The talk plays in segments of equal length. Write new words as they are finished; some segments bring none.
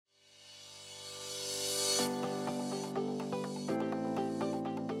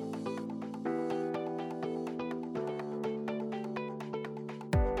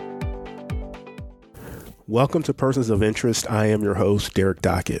Welcome to Persons of Interest. I am your host, Derek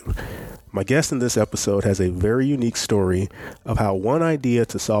Dockett. My guest in this episode has a very unique story of how one idea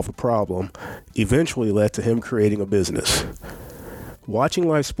to solve a problem eventually led to him creating a business. Watching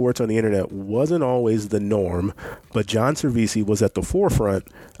live sports on the internet wasn't always the norm, but John Servizzi was at the forefront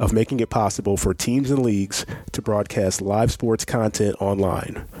of making it possible for teams and leagues to broadcast live sports content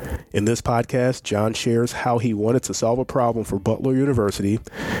online. In this podcast, John shares how he wanted to solve a problem for Butler University,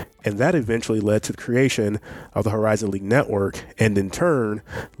 and that eventually led to the creation of the Horizon League Network, and in turn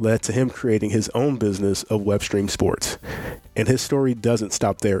led to him creating his own business of Webstream Sports. And his story doesn't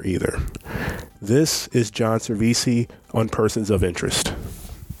stop there either. This is John Servizzi on Persons of Interest.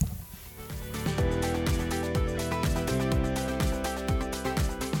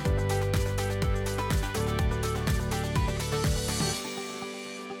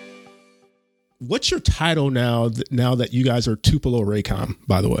 What's your title now that you guys are Tupelo Raycom,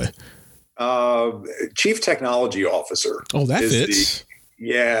 by the way? Chief Technology Officer. Oh, that fits.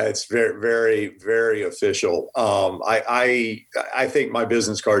 It's very, very, very official. I think my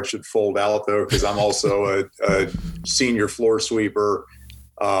business card should fold out though, because I'm also a senior floor sweeper,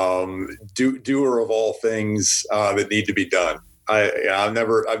 doer of all things that need to be done. I've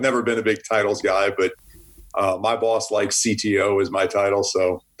never been a big titles guy, but my boss likes CTO as my title,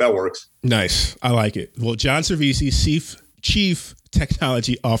 so that works. Nice, I like it. Well, John Servizzi, Chief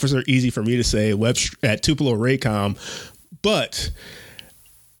Technology Officer, easy for me to say, at Tupelo Raycom, but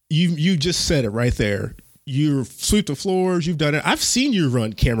You just said it right there. You sweep the floors. You've done it. I've seen you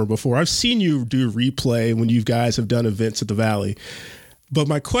run camera before. I've seen you do replay when you guys have done events at the Valley. But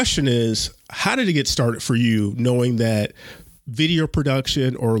my question is, how did it get started for you, knowing that video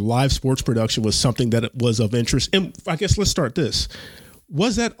production or live sports production was something that was of interest? And I guess let's start this.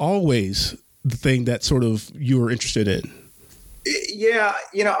 Was that always the thing that sort of you were interested in? Yeah,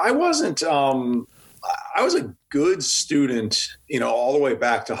 I wasn't. I was a good student, all the way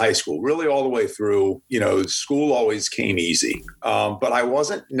back to high school, really all the way through. School always came easy, but I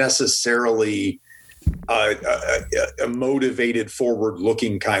wasn't necessarily a motivated,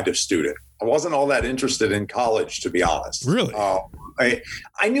 forward-looking kind of student. I wasn't all that interested in college, to be honest. Really?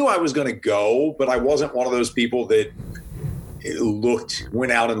 I knew I was going to go, but I wasn't one of those people that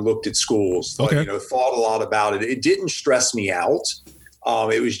went out and looked at schools, okay. Thought a lot about it. It didn't stress me out.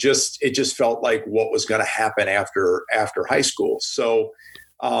 It just felt like what was going to happen after high school. So,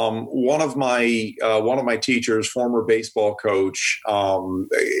 one of my teachers, former baseball coach,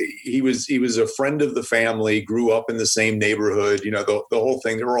 he was a friend of the family, grew up in the same neighborhood, the whole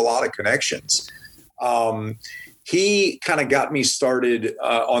thing. There were a lot of connections. He kind of got me started,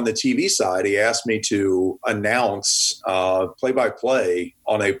 on the TV side. He asked me to announce, play-by-play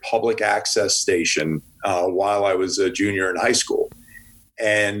on a public access station, while I was a junior in high school.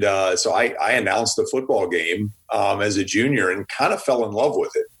 And so I announced the football game as a junior and kind of fell in love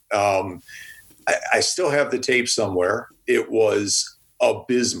with it. I still have the tape somewhere. It was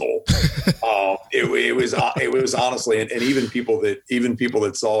abysmal. It was honestly, and even people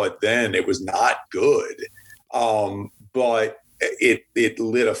that saw it then, it was not good. But it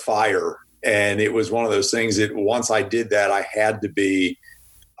lit a fire, and it was one of those things that once I did that, I had to be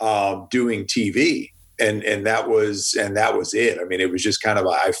doing TV. And that was it. I mean, it was just kind of,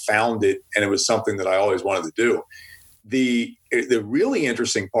 I found it, and it was something that I always wanted to do. The really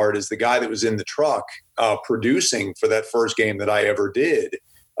interesting part is the guy that was in the truck producing for that first game that I ever did,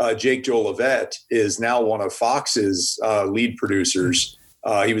 Jake Jolivet, is now one of Fox's lead producers.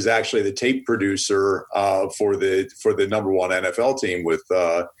 He was actually the tape producer for the number one NFL team with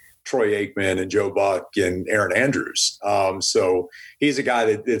Troy Aikman and Joe Buck and Aaron Andrews. So he's a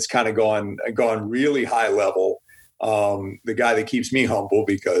guy that's kind of gone really high level. The guy that keeps me humble,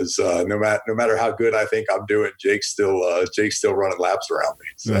 because no matter how good I think I'm doing, Jake's still running laps around me.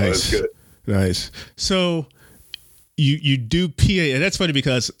 So nice. That's good. Nice. So you do PA, and that's funny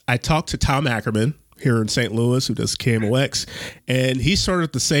because I talked to Tom Ackerman here in St. Louis, who does KMOX, and he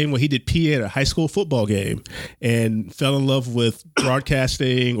started the same way. He did PA at a high school football game and fell in love with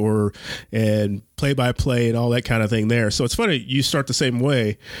broadcasting and play-by-play and all that kind of thing there. So it's funny, you start the same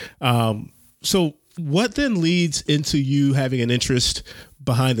way. So what then leads into you having an interest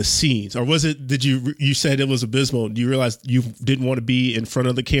behind the scenes? Or was it, you said it was abysmal. Do you realize you didn't want to be in front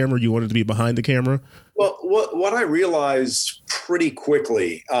of the camera? You wanted to be behind the camera? Well, what I realized pretty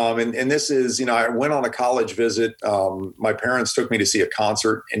quickly, and this is, I went on a college visit. My parents took me to see a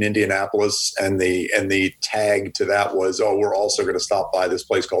concert in Indianapolis, and the tag to that was, we're also going to stop by this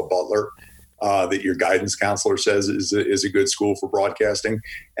place called Butler, that your guidance counselor says is a good school for broadcasting.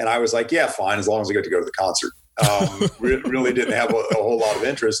 And I was like, yeah, fine, as long as I get to go to the concert. Really didn't have a whole lot of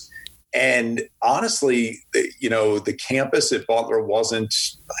interest. And honestly, the campus at Butler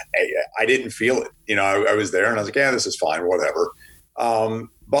I didn't feel it. I was there and I was like, yeah, this is fine, whatever.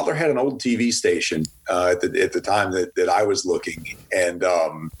 Butler had an old TV station at the time that I was looking and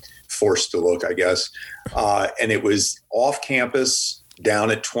forced to look, I guess. And it was off campus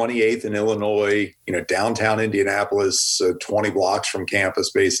down at 28th in Illinois, downtown Indianapolis, 20 blocks from campus,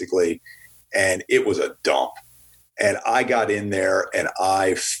 basically. And it was a dump. And I got in there and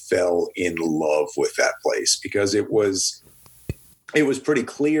I fell in love with that place because it was pretty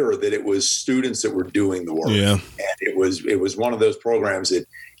clear that it was students that were doing the work. Yeah. And it was one of those programs that,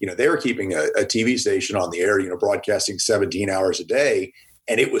 they were keeping a TV station on the air, broadcasting 17 hours a day.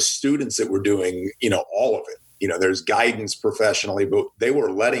 And it was students that were doing, all of it. There's guidance professionally, but they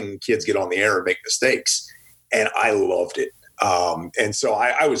were letting kids get on the air and make mistakes. And I loved it. And so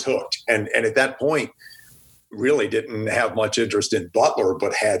I was hooked. And at that point, really didn't have much interest in Butler,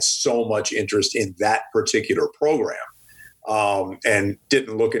 but had so much interest in that particular program. And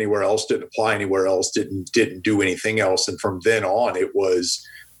didn't look anywhere else, didn't apply anywhere else, didn't do anything else. And from then on,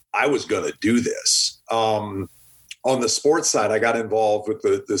 I was going to do this. On the sports side, I got involved with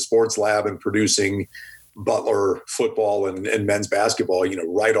the sports lab and producing Butler football and men's basketball,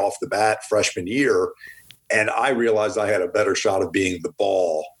 right off the bat freshman year. And I realized I had a better shot of being the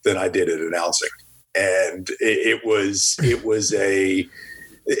ball than I did at announcing. And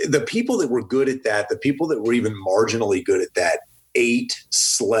the people that were good at that, the people that were even marginally good at that, ate,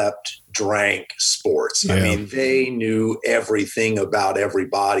 slept, drank sports. Yeah. I mean, they knew everything about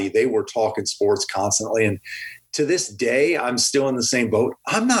everybody. They were talking sports constantly. And to this day, I'm still in the same boat.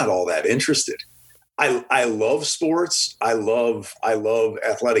 I'm not all that interested. I love sports. I love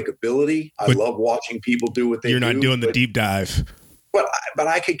athletic ability. I love watching people do what they do. You're not doing the deep dive. But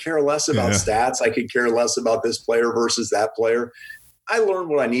I could care less about stats. I could care less about this player versus that player. I learned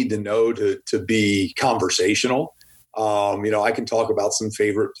what I need to know to be conversational. I can talk about some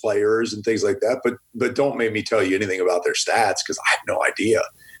favorite players and things like that, but don't make me tell you anything about their stats because I have no idea.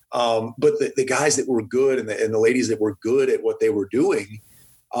 But the guys that were good and the ladies that were good at what they were doing,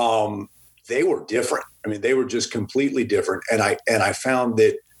 they were different. I mean, they were just completely different. And I found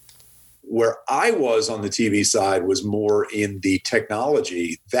that where I was on the TV side was more in the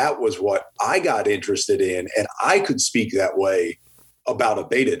technology. That was what I got interested in. And I could speak that way about a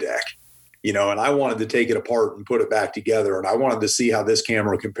beta deck, and I wanted to take it apart and put it back together. And I wanted to see how this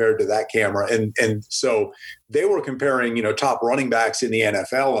camera compared to that camera. And so they were comparing, top running backs in the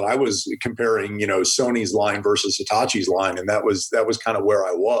NFL. And I was comparing, Sony's line versus Hitachi's line. And that was kind of where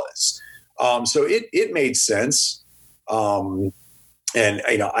I was. So it made sense. And,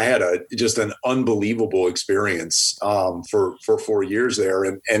 I had just an unbelievable experience for 4 years there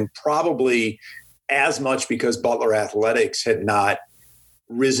and probably as much because Butler Athletics had not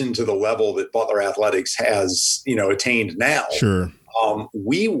risen to the level that Butler Athletics has, attained now. Sure.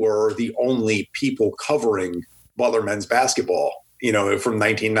 We were the only people covering Butler men's basketball, from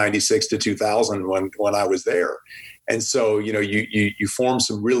 1996 to 2000 when I was there. And so, you form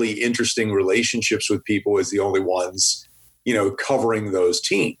some really interesting relationships with people as the only ones covering those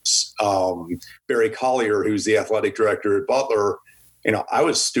teams. Barry Collier, who's the athletic director at Butler, I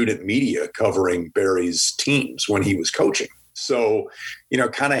was student media covering Barry's teams when he was coaching. So,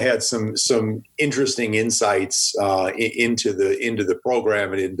 kind of had some interesting insights into the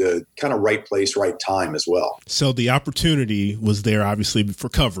program and into kind of right place, right time as well. So the opportunity was there, obviously, for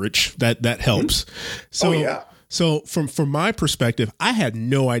coverage. That helps. Mm-hmm. So, yeah. So from my perspective, I had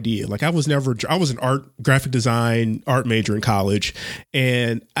no idea. Like I was an graphic design art major in college,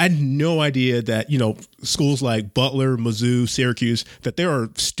 and I had no idea that, schools like Butler, Mizzou, Syracuse, that there are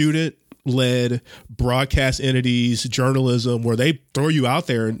student-led broadcast entities, journalism, where they throw you out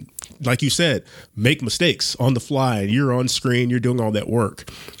there and, like you said, make mistakes on the fly. You're on screen, you're doing all that work.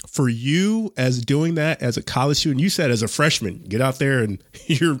 For you, as doing that as a college student, you said as a freshman, get out there and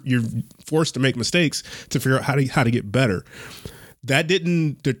you're forced to make mistakes to figure out how to get better. That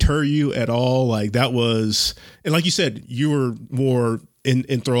didn't deter you at all. Like that was, and like you said, you were more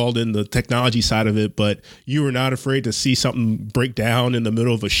enthralled in the technology side of it, but you were not afraid to see something break down in the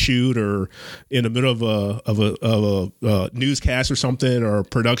middle of a shoot or in the middle of a newscast or something or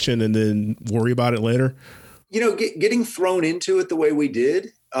production, and then worry about it later. Getting thrown into it the way we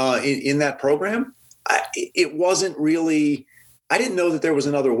did in that program, it wasn't really. I didn't know that there was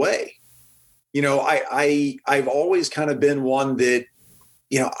another way. I've always kind of been one that,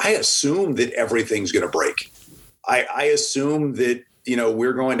 I assume that everything's going to break. I assume that,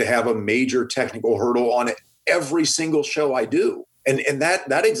 we're going to have a major technical hurdle on every single show I do. And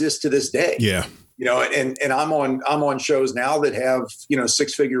that exists to this day. Yeah. and I'm on shows now that have,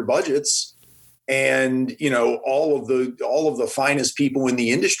 6-figure budgets, and, all of the finest people in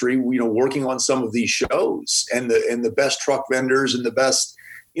the industry, working on some of these shows, and the best truck vendors and the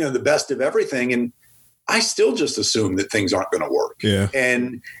best of everything. And I still just assume that things aren't going to work. Yeah.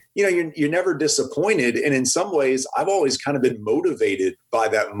 And, you're never disappointed. And in some ways, I've always kind of been motivated by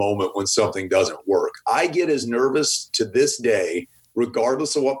that moment when something doesn't work. I get as nervous to this day,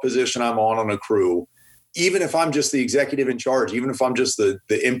 regardless of what position I'm on a crew, even if I'm just the executive in charge, even if I'm just the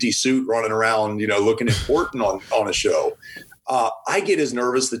empty suit running around, looking important on a show. I get as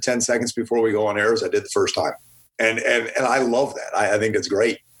nervous the 10 seconds before we go on air as I did the first time. And I love that. I think it's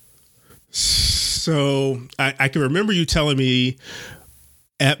great. So I can remember you telling me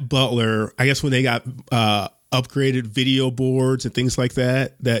at Butler, I guess when they got upgraded video boards and things like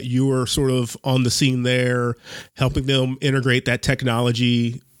that, that you were sort of on the scene there, helping them integrate that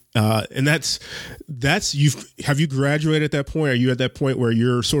technology. And have you graduated at that point? Are you at that point where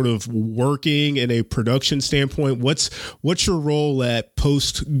you're sort of working in a production standpoint? What's your role at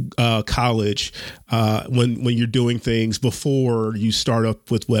post college when you're doing things before you start up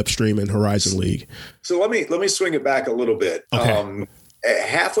with Webstream and Horizon League? So let me swing it back a little bit. Okay.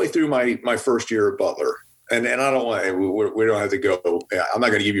 Halfway through my first year at Butler, and I don't want we don't have to go. I'm not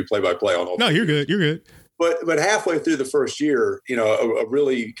going to give you play-by-play on all. No, you're good. You're good. But halfway through the first year, a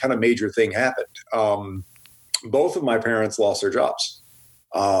really kind of major thing happened. Both of my parents lost their jobs.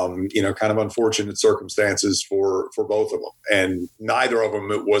 Kind of unfortunate circumstances for both of them, and neither of them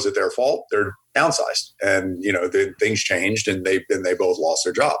was it their fault. They're downsized, and then things changed, and they both lost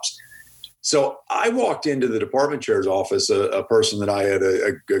their jobs. So I walked into the department chair's office, a person that I had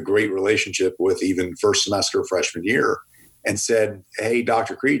a great relationship with, even first semester freshman year, and said, "Hey,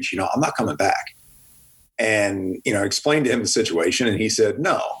 Dr. Creech, I'm not coming back." And, explained to him the situation. And he said,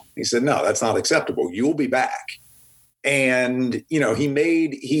 no. He said, no, that's not acceptable. You'll be back. And, he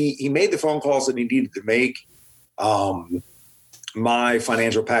made the phone calls that he needed to make. My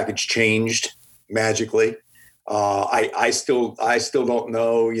financial package changed magically. I still don't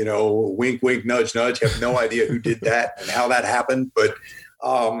know, wink, wink, nudge, nudge, have no idea who did that and how that happened. But,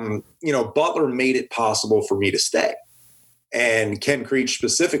 Butler made it possible for me to stay. And Ken Creech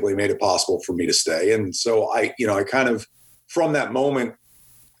specifically made it possible for me to stay. And so I kind of, from that moment,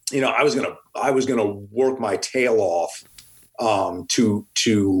 I was going to work my tail off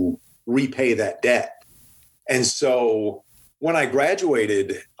to repay that debt. And so when I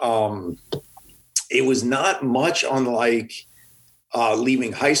graduated, it was not much unlike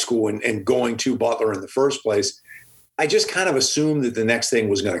leaving high school and going to Butler in the first place. I just kind of assumed that the next thing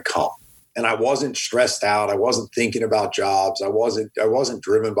was going to come. And I wasn't stressed out. I wasn't thinking about jobs. I wasn't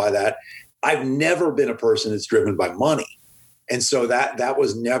driven by that. I've never been a person that's driven by money. And so that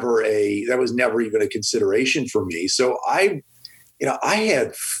was never even a consideration for me. So I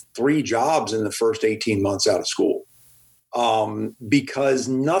had 3 jobs in the first 18 months out of school, because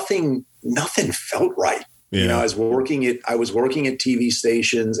nothing felt right. Yeah. I was working at TV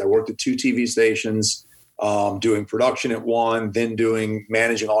stations. I worked at 2 TV stations. Doing production at one, then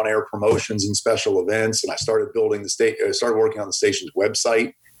managing on-air promotions and special events. And I started started working on the station's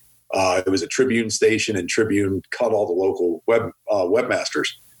website. It was a Tribune station, and Tribune cut all the local webmasters.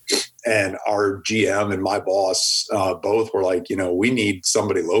 And our GM and my boss both were like, we need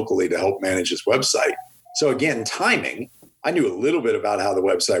somebody locally to help manage this website. So again, timing. I knew a little bit about how the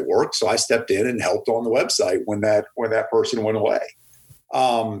website worked, so I stepped in and helped on the website when that person went away.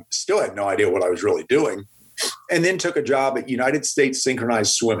 Still had no idea what I was really doing, and then took a job at United States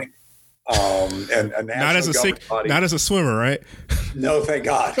Synchronized Swimming. And a not as a swimmer, right? No, thank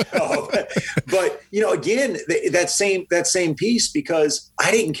God. But again, that same piece, because I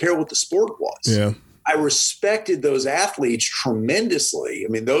didn't care what the sport was. Yeah. I respected those athletes tremendously. I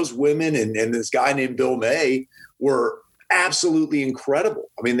mean, those women and this guy named Bill May were absolutely incredible.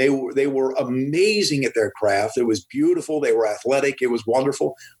 I mean, they were amazing at their craft. It was beautiful. They were athletic. It was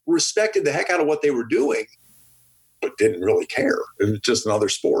wonderful. Respected the heck out of what they were doing, but didn't really care. It was just another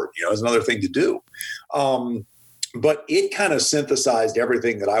sport. It was another thing to do. But it kind of synthesized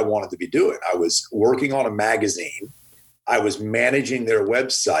everything that I wanted to be doing. I was working on a magazine. I was managing their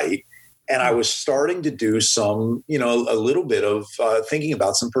website. And I was starting to do some, a little bit of thinking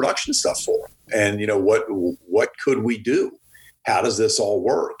about some production stuff for them. And, what could we do? How does this all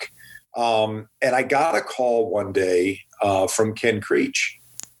work? And I got a call one day from Ken Creech,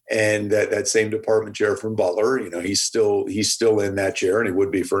 and that same department chair from Butler. He's still in that chair, and he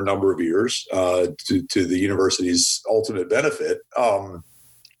would be for a number of years to the university's ultimate benefit.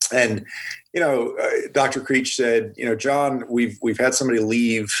 Dr. Creech said, John, we've had somebody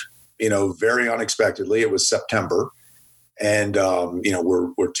leave very unexpectedly. It was September. And,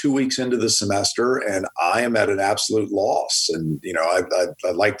 we're 2 weeks into the semester and I am at an absolute loss. And,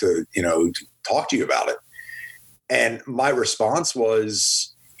 I'd like to, talk to you about it. And my response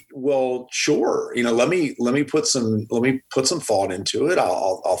was, well, sure. Let me put some thought into it.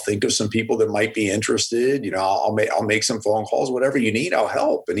 I'll think of some people that might be interested. I'll make some phone calls, whatever you need, I'll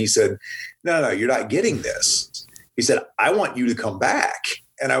help. And he said, no, you're not getting this. He said, I want you to come back.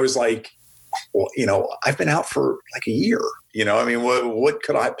 And I was like, well, I've been out for like a year, what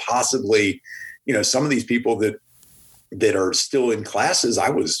could I possibly, some of these people that are still in classes I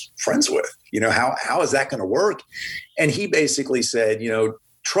was friends with, how is that going to work? And he basically said,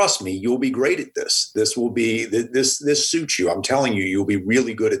 trust me, you'll be great at this. This will be, this suits you. I'm telling you, you'll be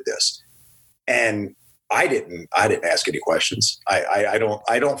really good at this. And I didn't ask any questions. I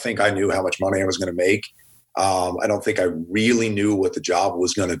don't think I knew how much money I was going to make. I don't think I really knew what the job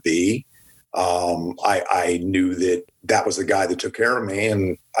was going to be. I knew that was the guy that took care of me,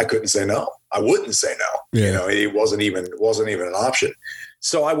 and I couldn't say no. I wouldn't say no. Yeah. It wasn't even an option.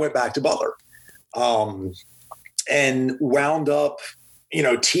 So I went back to Butler, and wound up,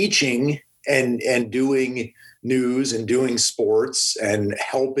 teaching and doing news and doing sports and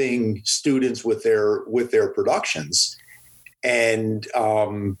helping students with their productions. And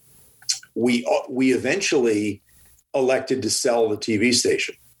we eventually elected to sell the TV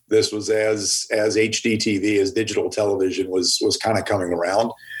station. This was as HDTV, as digital television was kind of coming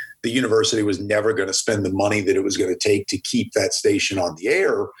around. The university was never going to spend the money that it was going to take to keep that station on the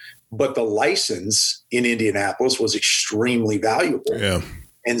air, but the license in Indianapolis was extremely valuable. Yeah.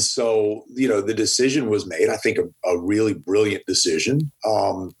 And so, the decision was made, I think a really brilliant decision,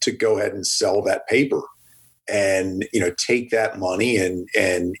 to go ahead and sell that paper and, take that money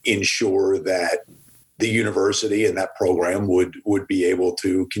and ensure that the university and that program would be able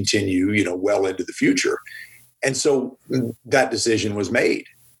to continue, well into the future. And so that decision was made.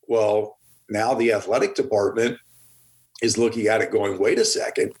 Well, now the athletic department is looking at it going, wait a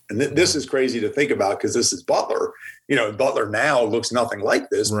second. And this is crazy to think about because this is Butler. Butler now looks nothing like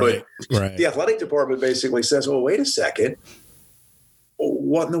this. Right, but the athletic department basically says, well, wait a second.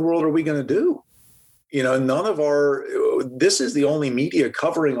 What in the world are we going to do? This is the only media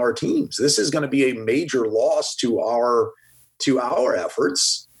covering our teams. This is going to be a major loss to our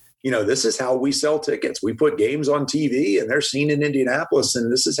efforts. This is how we sell tickets. We put games on TV and they're seen in Indianapolis.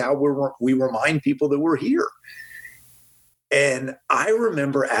 And this is how we remind people that we're here. And I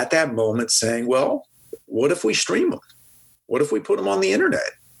remember at that moment saying, well, what if we stream them? What if we put them on the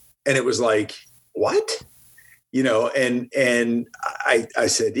internet? And it was like, what? And I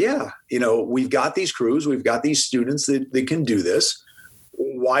said, yeah, we've got these crews, we've got these students that can do this.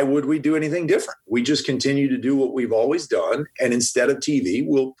 Why would we do anything different? We just continue to do what we've always done. And instead of TV,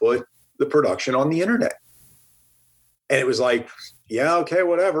 we'll put the production on the internet. And it was like, yeah, okay,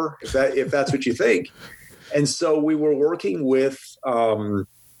 whatever, if that's what you think. And so we were working with,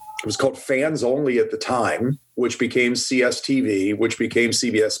 it was called Fans Only at the time, which became CSTV, which became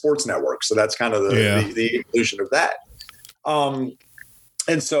CBS Sports Network. So that's kind of the evolution of that.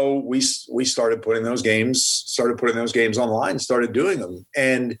 And so we started putting those games online, started doing them.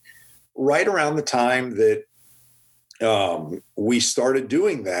 And right around the time that we started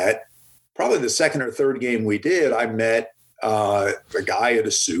doing that, probably the second or third game we did, I met a guy in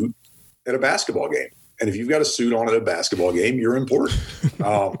a suit at a basketball game. And if you've got a suit on at a basketball game, you're important.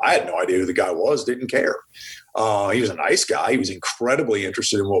 I had no idea who the guy was, didn't care. He was a nice guy. He was incredibly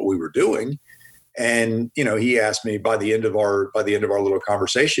interested in what we were doing. And, he asked me by the end of our little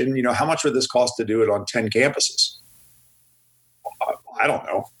conversation, how much would this cost to do it on 10 campuses? I don't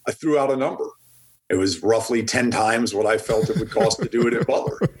know. I threw out a number. It was roughly 10 times what I felt it would cost to do it at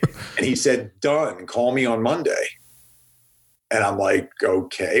Butler. And he said, done, call me on Monday. And I'm like,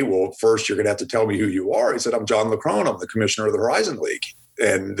 okay, well, first you're going to have to tell me who you are. He said, I'm John LeCrone. I'm the commissioner of the Horizon League.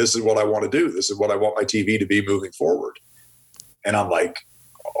 And this is what I want to do. This is what I want my TV to be moving forward. And I'm like,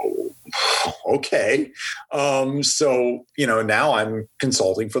 oh, okay. So, now I'm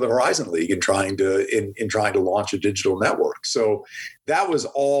consulting for the Horizon League and trying to launch a digital network. So that was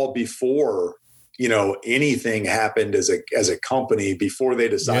all before, anything happened as a company, before they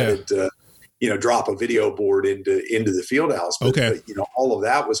decided to, drop a video board into the field house. But, all of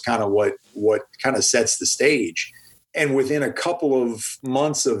that was kind of what kind of sets the stage. And within a couple of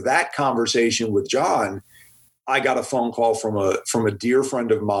months of that conversation with John, I got a phone call from a dear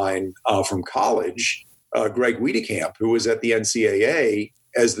friend of mine from college, Greg Wiedekamp, who was at the NCAA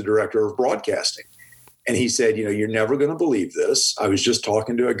as the director of broadcasting. And he said, you're never going to believe this. I was just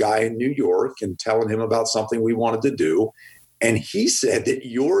talking to a guy in New York and telling him about something we wanted to do. And he said that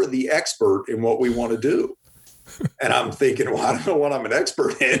you're the expert in what we want to do. And I'm thinking, well, I don't know what I'm an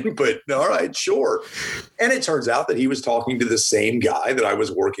expert in, but all right, sure. And it turns out that he was talking to the same guy that I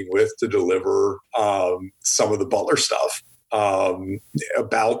was working with to deliver some of the Butler stuff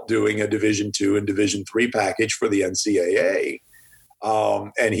about doing a Division II and Division III package for the NCAA.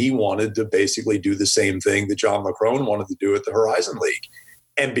 And he wanted to basically do the same thing that John LeCrone wanted to do at the Horizon League.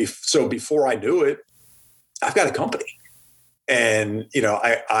 And so before I knew it, I've got a company. And,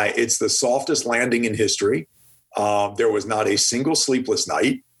 it's the softest landing in history. There was not a single sleepless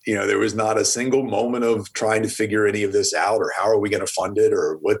night. There was not a single moment of trying to figure any of this out, or how are we going to fund it,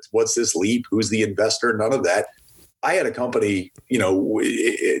 or what's this leap? Who's the investor? None of that. I had a company,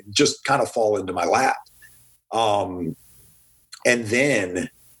 it just kind of fall into my lap. And then,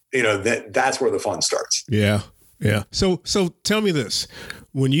 that's where the fun starts. Yeah. Yeah. So tell me this,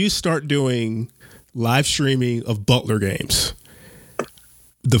 when you start doing live streaming of Butler games,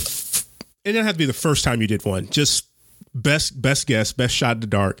 it didn't have to be the first time you did one, just best guess, best shot in the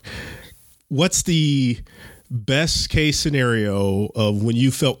dark. What's the best case scenario of when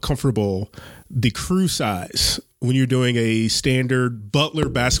you felt comfortable, the crew size, when you're doing a standard Butler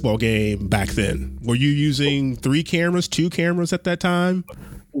basketball game back then? Were you using 3 cameras, 2 cameras at that time?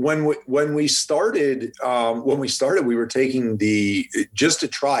 When we started, we were taking just to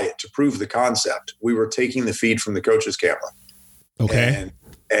try it, to prove the concept, we were taking the feed from the coach's camera. Okay.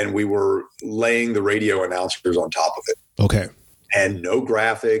 And we were laying the radio announcers on top of it. Okay. And no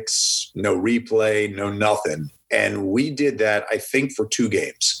graphics, no replay, no nothing. And we did that, I think, for 2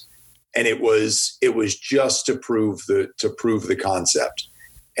 games. And it was just to prove the concept.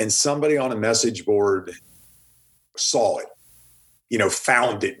 And somebody on a message board saw it,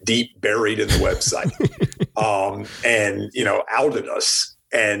 found it deep buried in the website, and outed us.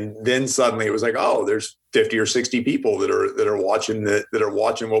 And then suddenly it was like, oh, there's 50 or 60 people that are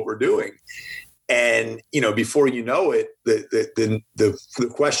watching what we're doing. And, before you know it, the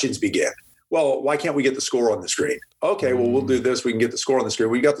questions begin. Well, why can't we get the score on the screen? Okay, well, we'll do this. We can get the score on the screen.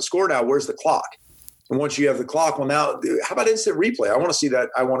 We got the score now. Where's the clock? And once you have the clock, well, now how about instant replay? I want to see that.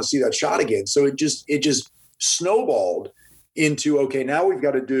 I want to see that shot again. So it just snowballed into, okay, now we're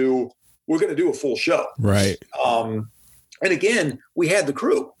going to do a full show. Right. And again, we had the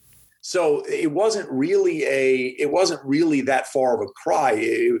crew. So it wasn't really that far of a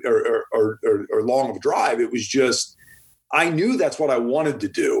cry or long of a drive. It was just, I knew that's what I wanted to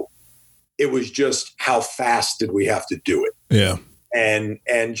do. It was just, how fast did we have to do it? Yeah. And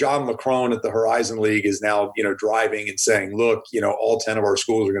John LeCrone at the Horizon League is now, driving and saying, look, all 10 of our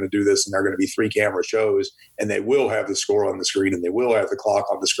schools are going to do this, and they're going to be 3 camera shows, and they will have the score on the screen, and they will have the clock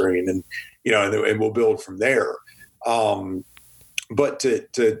on the screen, and, and we'll build from there. But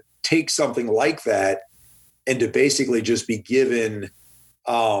to take something like that and to basically just be given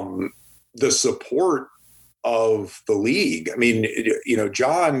the support of the league. I mean,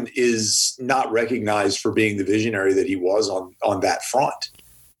 John is not recognized for being the visionary that he was on that front,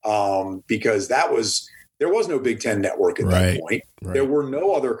 because there was no Big Ten network at that point. Right. There were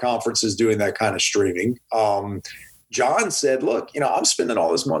no other conferences doing that kind of streaming. John said, look, I'm spending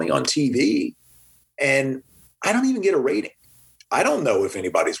all this money on TV and I don't even get a rating. I don't know if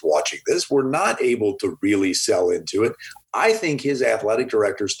anybody's watching this. We're not able to really sell into it. I think his athletic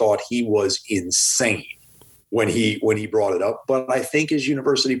directors thought he was insane when he brought it up. But I think his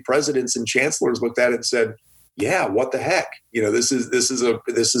university presidents and chancellors looked at it and said, yeah, what the heck? This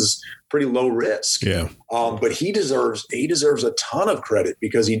is pretty low risk. Yeah. But he deserves a ton of credit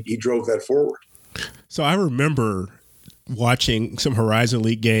because he drove that forward. So I remember watching some Horizon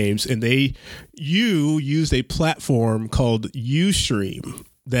League games, and you used a platform called Ustream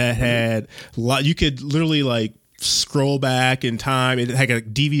that had you could literally scroll back in time. It had a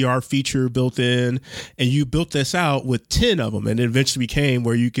DVR feature built in, and you built this out with 10 of them, and it eventually became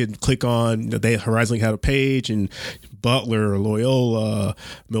where you could click on, Horizon League had a page, and Butler, Loyola,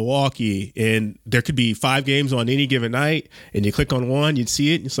 Milwaukee, and there could be 5 games on any given night, and you click on one, you'd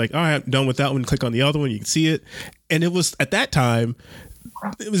see it, and it's like, all right, I'm done with that one, click on the other one, you can see it. And it was, at that time,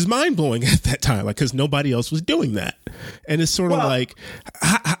 it was mind-blowing at that time, because nobody else was doing that. And it's sort of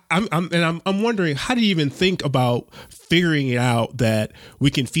I'm wondering, how do you even think about figuring it out that we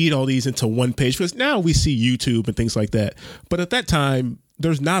can feed all these into one page? Because now we see YouTube and things like that. But at that time,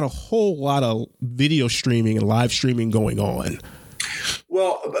 there's not a whole lot of video streaming and live streaming going on.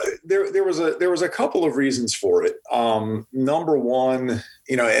 Well, there was a couple of reasons for it. Number one,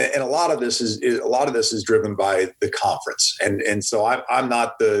 and a lot of this is driven by the conference, and so I'm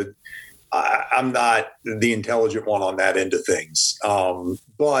not the intelligent one on that end of things.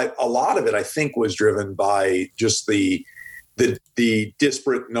 But a lot of it, I think, was driven by just the the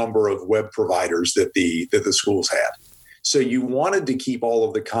disparate number of web providers that the schools had. So you wanted to keep all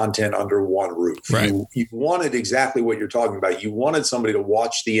of the content under one roof. Right. You wanted exactly what you're talking about. You wanted somebody to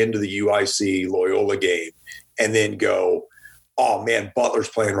watch the end of the UIC Loyola game and then go, oh man, Butler's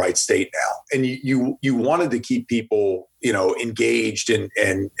playing Wright State now. And you wanted to keep people, engaged and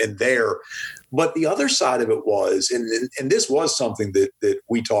there. But the other side of it was, and this was something that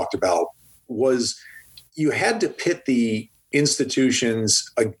we talked about, was you had to pit the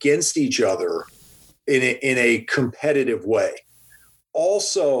institutions against each other in a competitive way.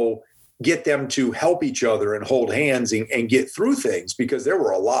 Also get them to help each other and hold hands and get through things, because there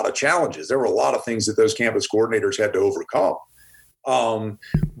were a lot of challenges. There were a lot of things that those campus coordinators had to overcome.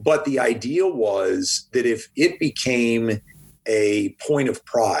 But the idea was that if it became a point of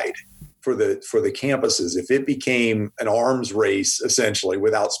pride for the campuses, if it became an arms race essentially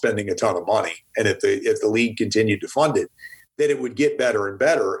without spending a ton of money, and if the league continued to fund it, that it would get better and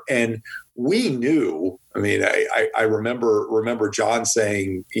better. And we knew, I remember John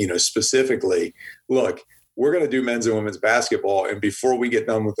saying, specifically, look, we're going to do men's and women's basketball. And before we get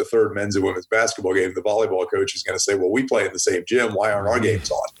done with the third men's and women's basketball game, the volleyball coach is going to say, well, we play in the same gym. Why aren't our games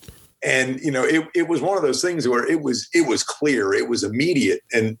on? And, it was one of those things where it was clear, it was immediate.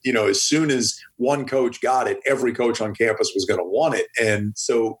 And, as soon as one coach got it, every coach on campus was going to want it. And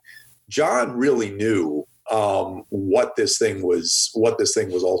so John really knew what this thing was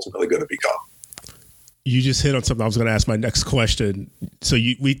ultimately going to become. You just hit on something I was going to ask my next question. So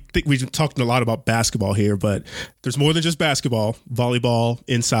we think we've talked a lot about basketball here, but there's more than just basketball, volleyball,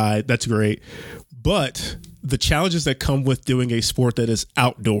 inside. That's great. But the challenges that come with doing a sport that is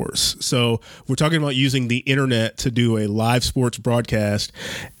outdoors. So we're talking about using the internet to do a live sports broadcast.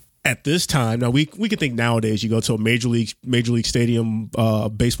 At this time, now we can think nowadays you go to a major league stadium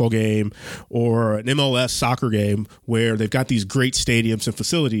baseball game or an MLS soccer game where they've got these great stadiums and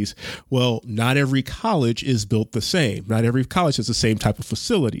facilities. Well, not every college is built the same. Not every college has the same type of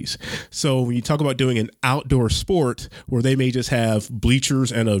facilities. So when you talk about doing an outdoor sport where they may just have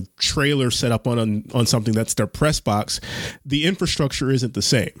bleachers and a trailer set up on something that's their press box, the infrastructure isn't the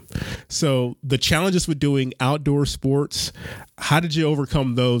same. So the challenges with doing outdoor sports, how did you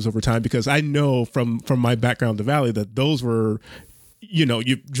overcome those over time? Because I know from my background in the Valley that those were,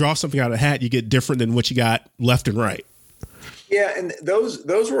 you draw something out of a hat, you get different than what you got left and right. Yeah, and those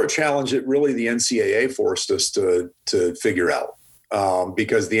were a challenge that really the NCAA forced us to figure out,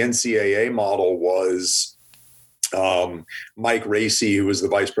 because the NCAA model was Mike Racy, who was the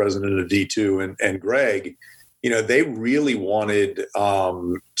vice president of D2, and Greg. They really wanted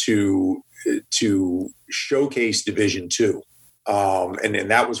to showcase Division II.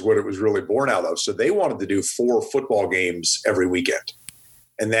 And that was what it was really born out of. So they wanted to do 4 football games every weekend.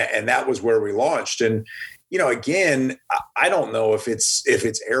 And that was where we launched. And, again, I don't know if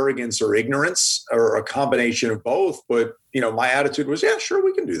it's arrogance or ignorance or a combination of both, but, my attitude was, yeah, sure,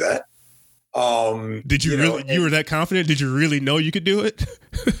 we can do that. Did you really, you were that confident? Did you really know you could do it?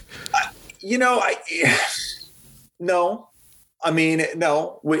 No. No,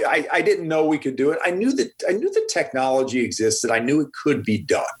 I didn't know we could do it. I knew the technology existed. I knew it could be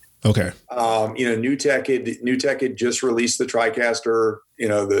done. Okay. New Tech had just released the TriCaster,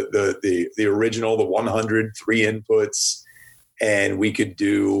 the original, the 100 3 inputs, and we could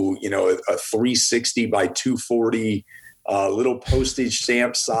do, a 360 by 240 little postage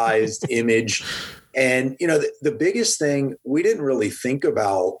stamp sized image. And, the biggest thing, we didn't really think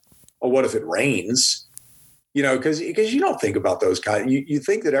about, what if it rains? Because you don't think about those kind. You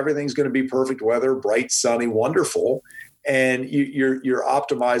think that everything's going to be perfect weather, bright, sunny, wonderful, and you're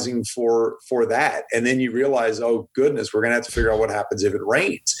optimizing for that. And then you realize, oh goodness, we're going to have to figure out what happens if it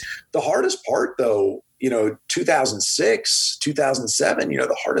rains. The hardest part, though, 2006, 2007,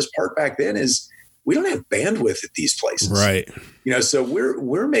 the hardest part back then is we don't have bandwidth at these places, right? So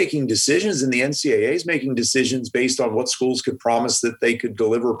we're making decisions, and the NCAA is making decisions based on what schools could promise that they could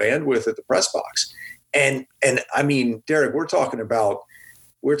deliver bandwidth at the press box. And Derek, we're talking about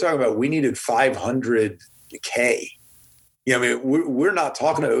we needed 500K. We're not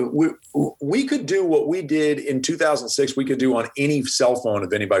talking we could do what we did in 2006. We could do on any cell phone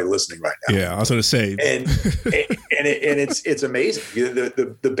of anybody listening right now. Yeah, I was going to say, and it's amazing.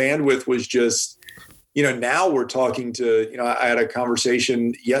 The bandwidth was just, now we're talking to, I had a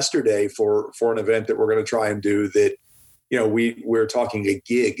conversation yesterday for an event that we're going to try and do that, we're talking a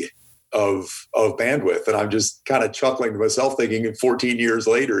gig of bandwidth. And I'm just kind of chuckling to myself thinking 14 years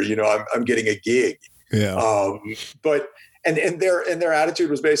later, I'm getting a gig. Yeah. But their attitude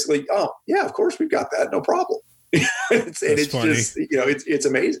was basically, oh yeah, of course we've got that. No problem. it's just, it's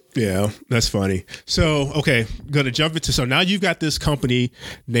amazing. Yeah, that's funny. So, okay, going to jump into, so now you've got this company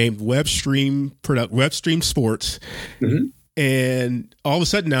named Webstream Sports. Mm-hmm. And all of a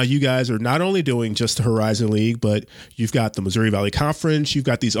sudden now you guys are not only doing just the Horizon League, but you've got the Missouri Valley Conference. You've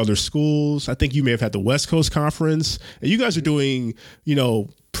got these other schools. I think you may have had the West Coast Conference. And you guys are doing,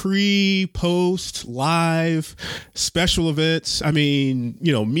 pre, post, live, special events. I mean,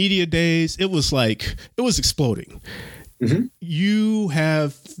 media days. It was exploding. Mm-hmm. You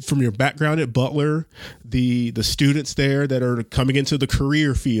have, from your background at Butler, the students there that are coming into the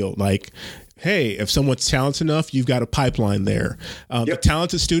career field, like, hey, if someone's talented enough, you've got a pipeline there. Yep. The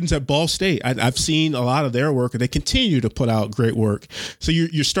talented students at Ball State, I've seen a lot of their work, and they continue to put out great work. So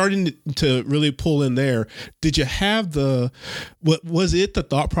you're starting to really pull in there. Did you have the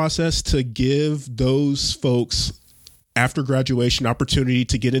thought process to give those folks after graduation opportunity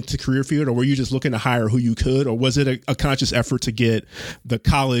to get into career field, or were you just looking to hire who you could, or was it a conscious effort to get the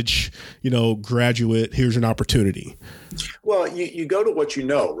college, graduate, here's an opportunity? Well, you go to what you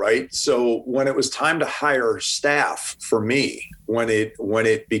know, right? So when it was time to hire staff for me, when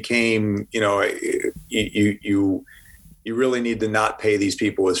it became, you really need to not pay these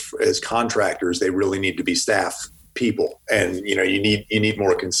people as contractors. They really need to be staff people, and you need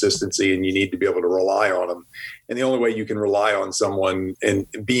more consistency, and you need to be able to rely on them. And the only way you can rely on someone and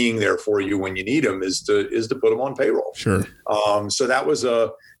being there for you when you need them is to put them on payroll. Sure. So that was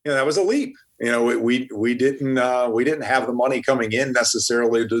a leap. We didn't have the money coming in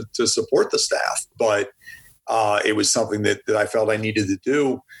necessarily to support the staff, but it was something that I felt I needed to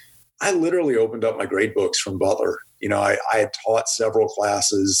do. I literally opened up my grade books from Butler. I had taught several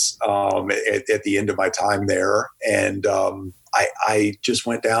classes at the end of my time there, and I just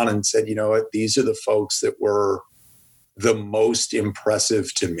went down and said, you know what, these are the folks that were the most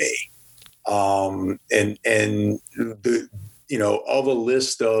impressive to me. And the, of a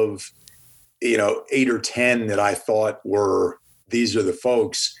list of, 8 or 10 that I thought these are the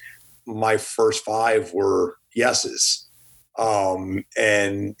folks, my first 5 were yeses. And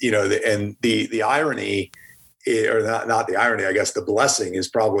the irony, or not the irony, I guess the blessing is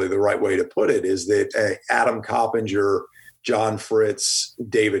probably the right way to put it, is that Adam Coppinger, John Fritz,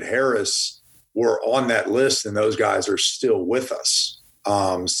 David Harris were on that list, and those guys are still with us.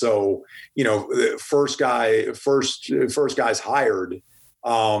 So the first guys hired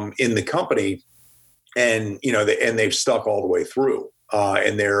in the company, and and they've stuck all the way through,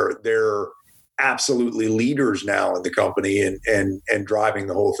 and they're absolutely leaders now in the company and driving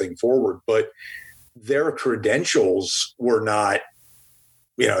the whole thing forward. But their credentials were not,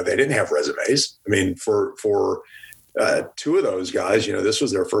 they didn't have resumes. I mean, for 2 of those guys, this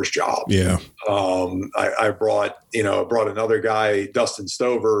was their first job. Yeah. I brought another guy, Dustin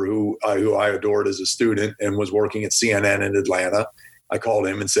Stover, who I adored as a student and was working at CNN in Atlanta. I called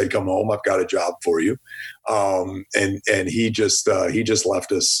him and said, "Come home, I've got a job for you." And he just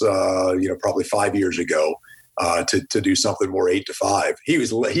left us, probably 5 years ago, to do something more 8 to 5.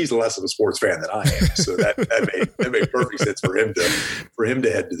 He's less of a sports fan than I am, so that made perfect sense for him to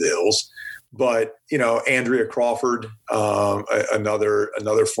head to the hills. But Andrea Crawford,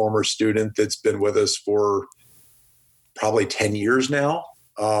 another former student that's been with us for probably 10 years now.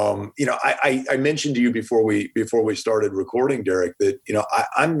 I mentioned to you before we started recording, Derek, that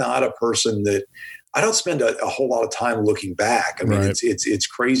I'm not a person that I don't spend a whole lot of time looking back. I mean, right. It's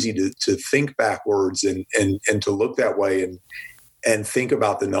crazy to think backwards and to look that way and think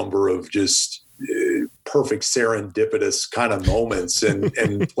about the number of just perfect serendipitous kind of moments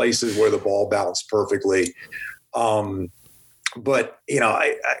and places where the ball bounced perfectly. But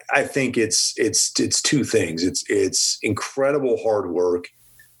I think it's 2 things. It's incredible hard work.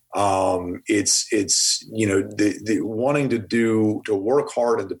 It's the wanting to work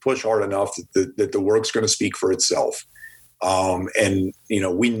hard and to push hard enough that the work's going to speak for itself. And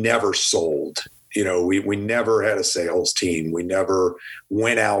we never sold. We never had a sales team. We never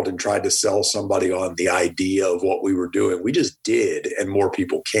went out and tried to sell somebody on the idea of what we were doing. We just did, and more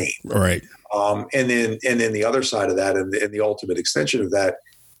people came. All right. And then the other side of that, and the ultimate extension of that,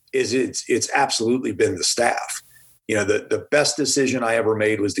 is it's absolutely been the staff. The best decision I ever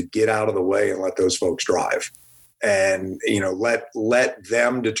made was to get out of the way and let those folks drive, and let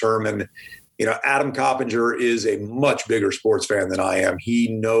them determine. Adam Coppinger is a much bigger sports fan than I am.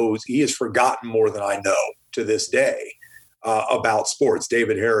 He has forgotten more than I know to this day about sports.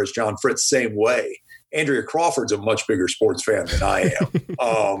 David Harris, John Fritz, same way. Andrea Crawford's a much bigger sports fan than I am.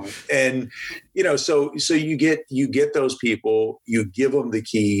 So you get those people, you give them the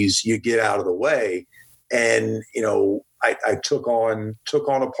keys, you get out of the way. And, I took on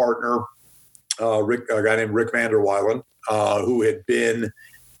a partner a guy named Rick Vanderweilen, who had been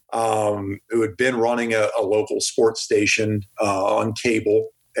running a local sports station on cable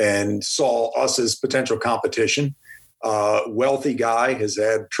and saw us as potential competition. Wealthy guy, has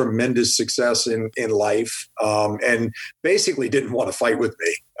had tremendous success in life, and basically didn't want to fight with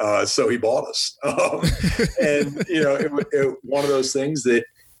me. So he bought us. And, one of those things that,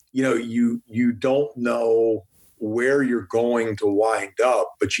 you don't know where you're going to wind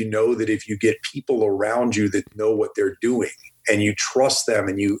up, but you know that if you get people around you that know what they're doing and you trust them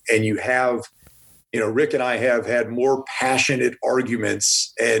and you have, Rick and I have had more passionate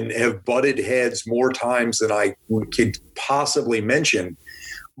arguments and have butted heads more times than I could possibly mention.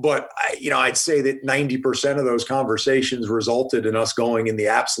 But, I'd say that 90% of those conversations resulted in us going in the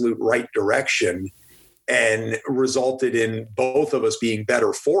absolute right direction and resulted in both of us being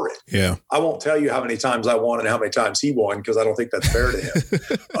better for it. Yeah. I won't tell you how many times I won and how many times he won, because I don't think that's fair to him.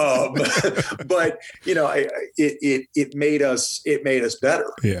 But it made us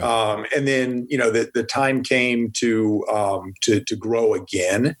better. Yeah. And then the time came to grow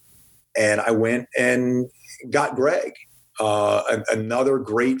again, and I went and got Greg, another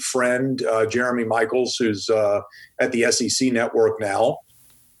great friend, Jeremy Michaels, who's at the SEC network now.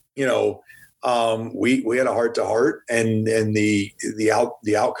 We had a heart-to-heart, and the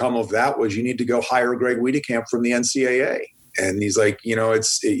outcome of that was, you need to go hire Greg Wiedekamp from the NCAA. And he's like,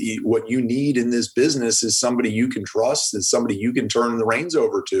 what you need in this business is somebody you can trust, and somebody you can turn the reins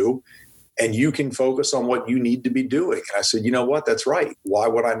over to, and you can focus on what you need to be doing. And I said, you know what? That's right. Why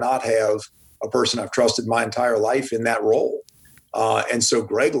would I not have a person I've trusted my entire life in that role? And so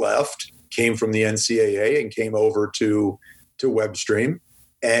Greg left, came from the NCAA, and came over to WebStream.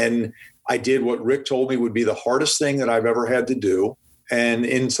 And I did what Rick told me would be the hardest thing that I've ever had to do. And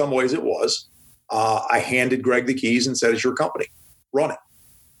in some ways it was. I handed Greg the keys and said, it's your company, run it.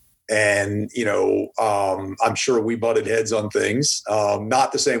 And, I'm sure we butted heads on things,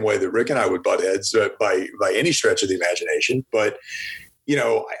 not the same way that Rick and I would butt heads by any stretch of the imagination. But,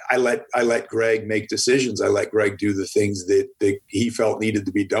 I let Greg make decisions. I let Greg do the things that he felt needed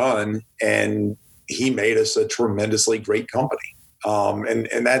to be done. And he made us a tremendously great company.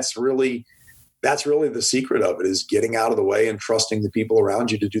 And that's really the secret of it, is getting out of the way and trusting the people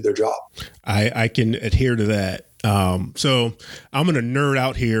around you to do their job. I can adhere to that. So I'm going to nerd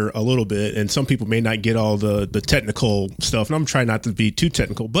out here a little bit, and some people may not get all the technical stuff, and I'm trying not to be too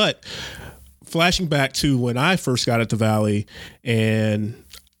technical, but flashing back to when I first got at the Valley, and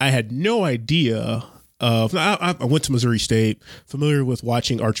I had no idea I went to Missouri State, familiar with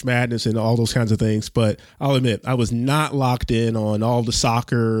watching Arch Madness and all those kinds of things, but I'll admit I was not locked in on all the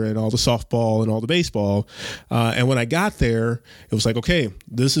soccer and all the softball and all the baseball. And when I got there, it was like, okay,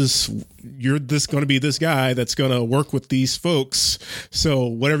 you're going to be this guy that's going to work with these folks. So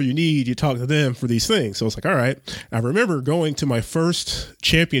whatever you need, you talk to them for these things. So it's like, all right. I remember going to my first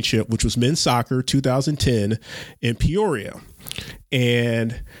championship, which was men's soccer 2010 in Peoria.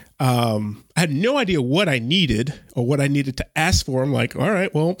 And I had no idea what I needed or what I needed to ask for. I'm like, all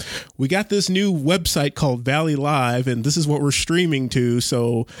right, well, we got this new website called Valley Live, and this is what we're streaming to.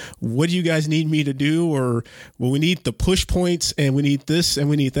 So what do you guys need me to do? Or, well, we need the push points, and we need this, and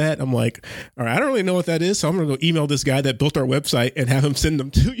we need that. I'm like, all right, I don't really know what that is. So I'm going to go email this guy that built our website and have him send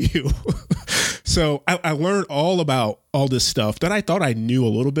them to you. So I learned all about all this stuff that I thought I knew a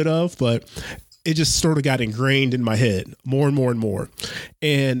little bit of, but it just sort of got ingrained in my head more and more and more.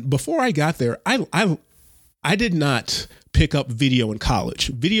 And before I got there, I did not pick up video in college.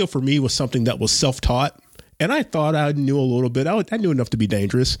 Video for me was something that was self-taught, and I thought I knew a little bit. I knew enough to be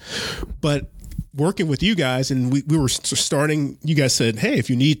dangerous, but working with you guys, and we were starting, you guys said, hey, if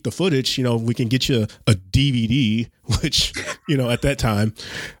you need the footage, we can get you a DVD, which, at that time,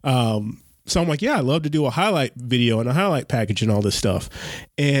 so I'm like, yeah, I'd love to do a highlight video and a highlight package and all this stuff.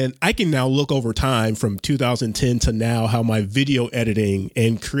 And I can now look over time from 2010 to now how my video editing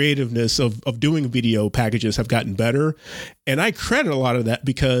and creativeness of doing video packages have gotten better. And I credit a lot of that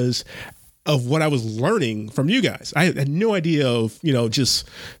because of what I was learning from you guys. I had no idea of, just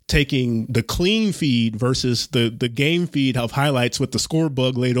taking the clean feed versus the game feed of highlights with the score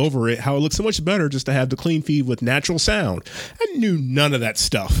bug laid over it, how it looks so much better just to have the clean feed with natural sound. I knew none of that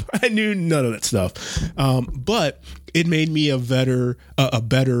stuff. But it made me a better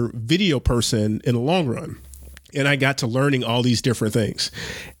video person in the long run. And I got to learning all these different things.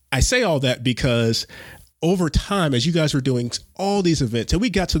 I say all that because over time, as you guys were doing all these events, and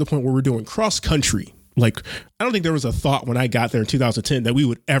we got to the point where we're doing cross country, like, I don't think there was a thought when I got there in 2010 that we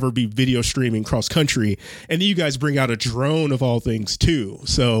would ever be video streaming cross country. And then you guys bring out a drone of all things too.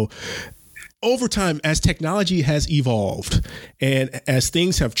 So over time, as technology has evolved and as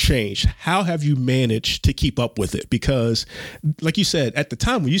things have changed, how have you managed to keep up with it? Because like you said, at the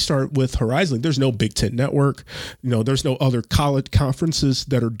time when you start with Horizon, there's no Big Ten network, there's no other college conferences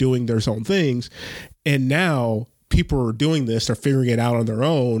that are doing their own things. And now people are doing this, they're figuring it out on their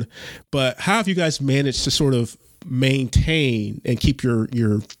own. But how have you guys managed to sort of maintain and keep your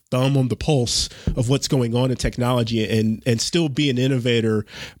thumb on the pulse of what's going on in technology and still be an innovator,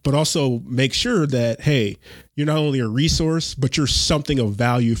 but also make sure that, hey, you're not only a resource, but you're something of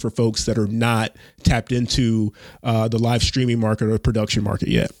value for folks that are not tapped into the live streaming market or the production market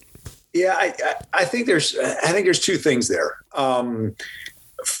yet? Yeah, I think there's two things there.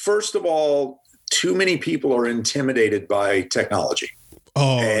 First of all, too many people are intimidated by technology.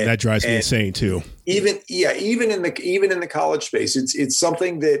 Oh, and that drives me insane too. Even in the college space, it's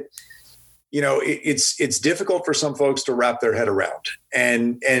something that, it's difficult for some folks to wrap their head around.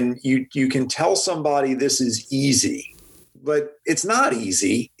 And you can tell somebody this is easy, but it's not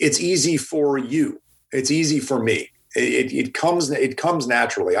easy. It's easy for you. It's easy for me. It comes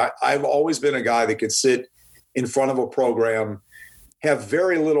naturally. I've always been a guy that could sit in front of a program, have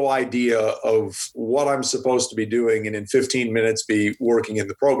very little idea of what I'm supposed to be doing, and in 15 minutes be working in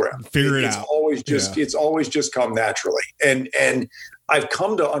the program. Figure it out. It's always just come naturally. And I've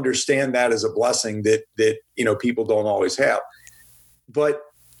come to understand that as a blessing that people don't always have. But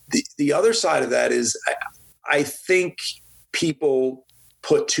the other side of that is I think people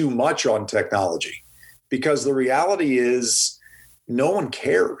put too much on technology, because the reality is no one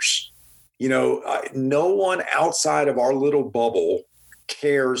cares. No one outside of our little bubble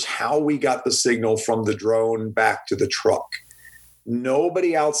cares how we got the signal from the drone back to the truck.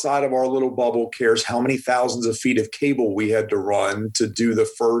 Nobody outside of our little bubble cares how many thousands of feet of cable we had to run to do the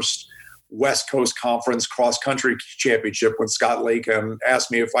first West Coast Conference cross country championship when Scott Lakem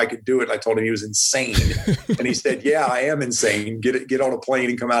asked me if I could do it. I told him he was insane. And he said, yeah, I am insane. Get on a plane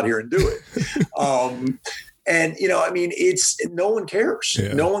and come out here and do it. And, it's no one cares.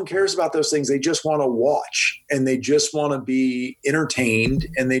 Yeah. No one cares about those things. They just want to watch, and they just want to be entertained,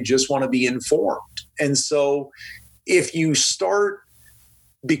 and they just want to be informed. And so if you start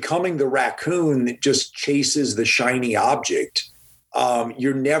becoming the raccoon that just chases the shiny object,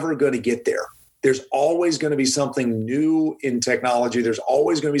 you're never going to get there. There's always going to be something new in technology. There's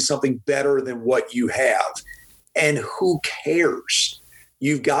always going to be something better than what you have. And who cares?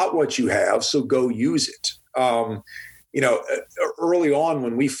 You've got what you have, so go use it. Early on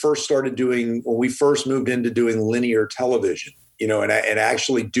when we first moved into doing linear television, and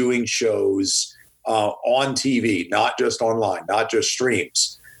actually doing shows on TV, not just online, not just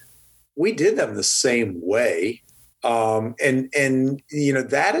streams, we did them the same way. That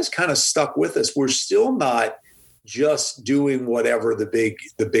has kind of stuck with us. We're still not just doing whatever the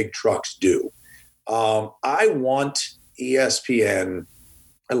big trucks do. I want ESPN.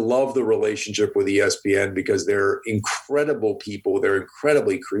 I love the relationship with ESPN because they're incredible people. They're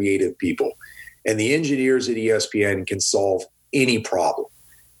incredibly creative people. And the engineers at ESPN can solve any problem.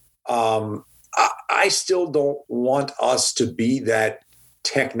 I still don't want us to be that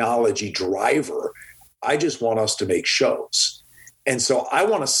technology driver. I just want us to make shows. And so I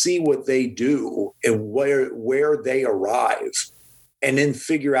want to see what they do and where they arrive, and then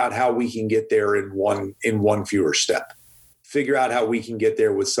figure out how we can get there in one fewer step. Figure out how we can get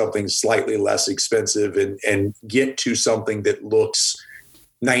there with something slightly less expensive and get to something that looks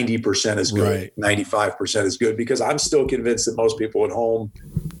 90% as good, right. 95% as good, because I'm still convinced that most people at home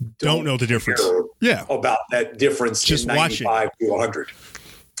don't know the difference. About that difference just in 95 to 100.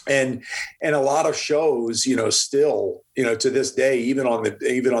 And a lot of shows, still, to this day, even on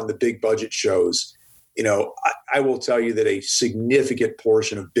the big budget shows, I will tell you that a significant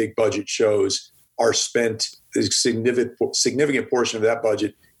portion of big budget shows are spent. A significant portion of that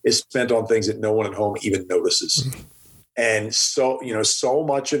budget is spent on things that no one at home even notices. Mm-hmm. And so, so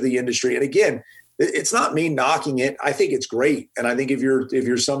much of the industry, and again, it's not me knocking it. I think it's great. And I think if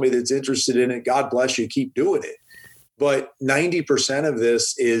you're somebody that's interested in it, God bless you, keep doing it. But 90% of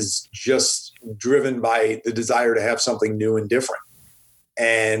this is just driven by the desire to have something new and different.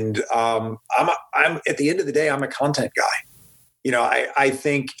 And I'm at the end of the day, I'm a content guy. I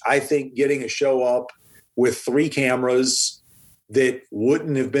think getting a show up with 3 cameras that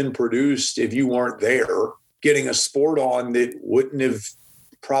wouldn't have been produced if you weren't there, getting a sport on that wouldn't have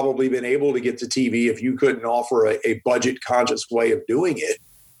probably been able to get to TV if you couldn't offer a budget conscious way of doing it,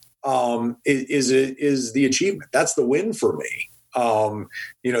 is the achievement. That's the win for me.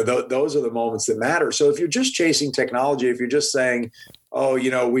 Those are the moments that matter. So if you're just chasing technology, if you're just saying,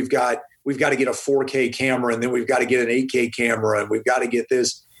 we've got to get a 4K camera, and then we've got to get an 8K camera, and we've got to get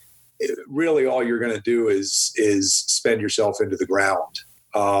this, really all you're going to do is spend yourself into the ground.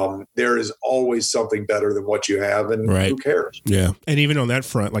 There is always something better than what you have, and who cares? Yeah. And even on that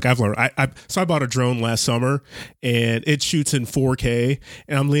front, like I've learned, I bought a drone last summer and it shoots in 4K,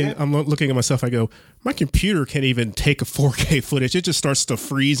 and I'm looking at myself. I go, my computer can't even take a 4K footage. It just starts to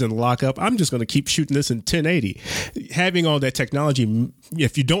freeze and lock up. I'm just going to keep shooting this in 1080. Having all that technology,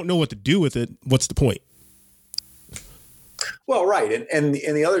 if you don't know what to do with it, what's the point? Well, right. And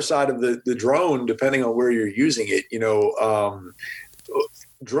the other side of the drone, depending on where you're using it,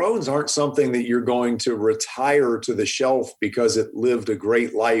 drones aren't something that you're going to retire to the shelf because it lived a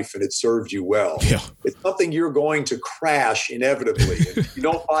great life and it served you well. Yeah. It's something you're going to crash inevitably. You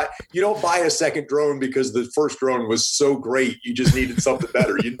don't buy a second drone because the first drone was so great you just needed something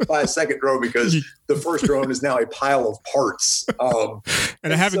better. You buy a second drone because the first drone is now a pile of parts.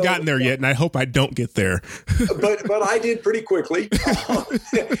 And I haven't gotten there yet, and I hope I don't get there. but I did pretty quickly.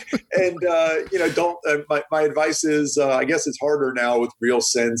 My advice is, I guess it's harder now with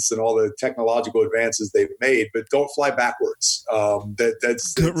RealSense and all the technological advances they've made, but don't fly backwards.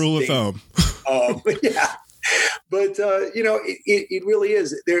 That's good rule of thumb. Yeah. But, it really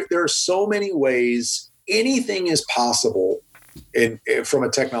is. There are so many ways anything is possible from a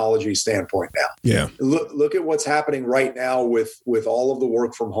technology standpoint now. Yeah. Look at what's happening right now with all of the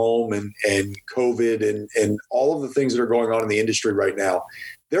work from home and COVID and all of the things that are going on in the industry right now.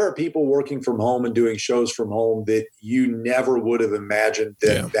 There are people working from home and doing shows from home that you never would have imagined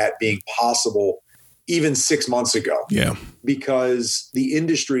that being possible even 6 months ago. Yeah. Because the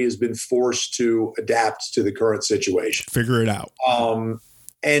industry has been forced to adapt to the current situation. Figure it out.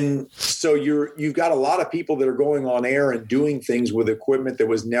 And so you've got a lot of people that are going on air and doing things with equipment that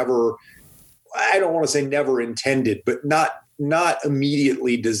was never, I don't want to say never intended, but not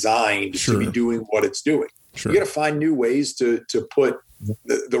immediately designed to be doing what it's doing. Sure. You got to find new ways to put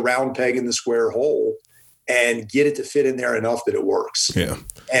the round peg in the square hole and get it to fit in there enough that it works. Yeah.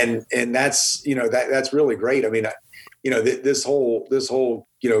 And that's, that's really great. I mean, this whole,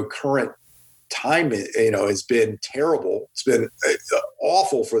 current time, has been terrible. It's been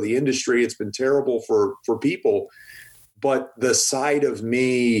awful for the industry. It's been terrible for people. But the side of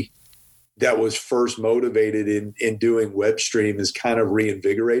me that was first motivated in doing WebStream is kind of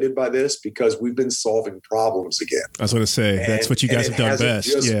reinvigorated by this because we've been solving problems again. I was going to say, that's what you guys have done best.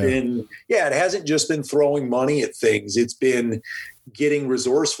 It hasn't just been throwing money at things. It's been getting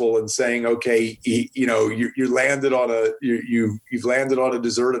resourceful and saying, okay, you've landed on a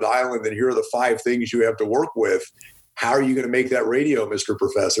deserted island, and here are the 5 things you have to work with. How are you going to make that radio, Mr.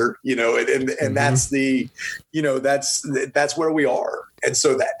 Professor? And that's that's where we are. And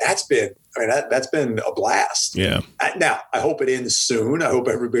so that's been a blast. Yeah. Now I hope it ends soon. I hope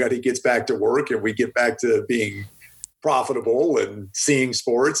everybody gets back to work and we get back to being profitable and seeing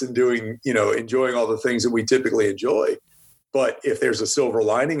sports and doing, enjoying all the things that we typically enjoy. But if there's a silver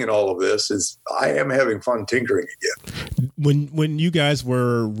lining in all of this, is I am having fun tinkering again. When you guys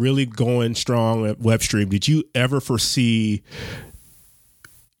were really going strong at WebStream, did you ever foresee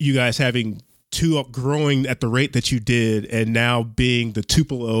you guys having growing at the rate that you did and now being the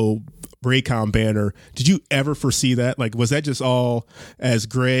Tupelo Raycom banner? Did you ever foresee that? Like, was that just all as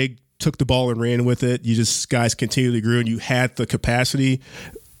Greg took the ball and ran with it? You just guys continually grew and you had the capacity?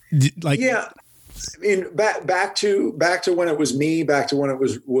 Yeah. I mean, back to when it was me, back to when it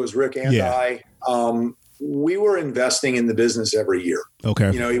was Rick and I, we were investing in the business every year.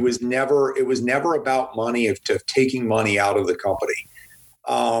 Okay. It was never about money, of taking money out of the company.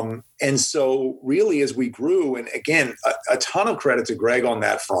 And so really as we grew, and again, a ton of credit to Greg on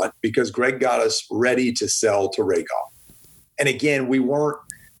that front, because Greg got us ready to sell to Raycom. And again, we weren't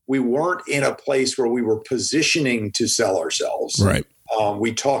in a place where we were positioning to sell ourselves. Right.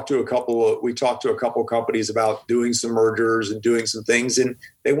 We talked to a couple companies about doing some mergers and doing some things, and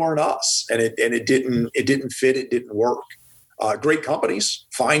they weren't us. And it didn't fit. It didn't work. Great companies,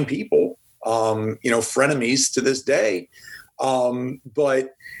 fine people, frenemies to this day,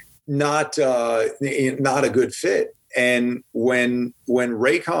 but not a good fit. And when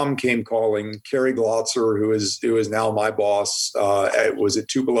Raycom came calling, Kerry Glotzer, who is now my boss, was at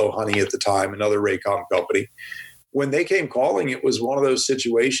Tupelo Honey at the time, another Raycom company. When they came calling, it was one of those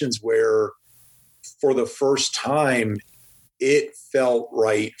situations where for the first time, it felt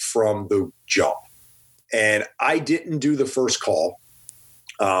right from the jump. And I didn't do the first call.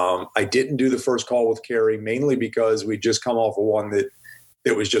 I didn't do the first call with Kerry, mainly because we'd just come off of one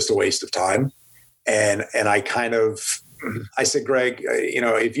that was just a waste of time. And I said, Greg,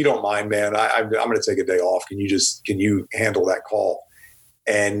 if you don't mind, man, I'm going to take a day off. Can you handle that call?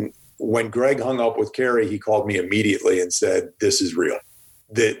 And when Greg hung up with Kerry, he called me immediately and said, "This is real.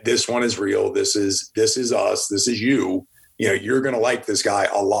 this one is real. This is us. This is you. You know, you're going to like this guy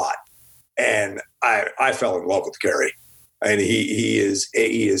a lot. And I fell in love with Kerry. And he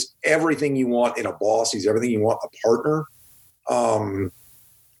is everything you want in a boss. He's everything you want in a partner.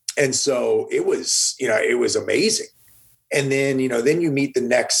 And so it was amazing. And then, then you meet the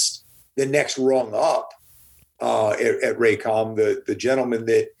next rung up at Raycom, the gentleman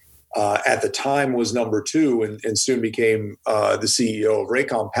that at the time was number 2 and soon became the CEO of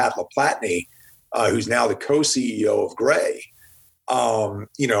Raycom, Pat LaPlatney, who's now the co-CEO of Gray.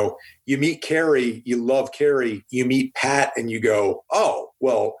 You meet Kerry, you love Kerry, you meet Pat and you go, oh,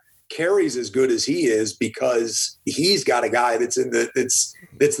 well, Kerry's as good as he is because he's got a guy that's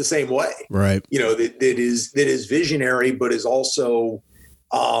that's the same way. Right. That is visionary, but is also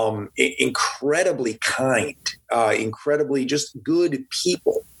incredibly kind, incredibly just good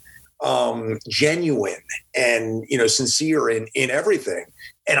people, genuine and, sincere in everything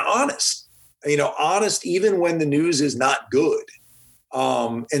and honest, honest even when the news is not good.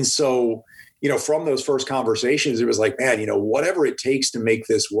 And so, from those first conversations, it was like, man, whatever it takes to make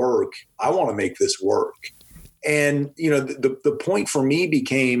this work, I want to make this work. And, the point for me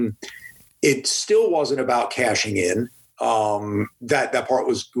became, it still wasn't about cashing in. That part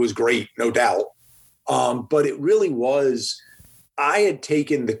was great, no doubt. But it really was, I had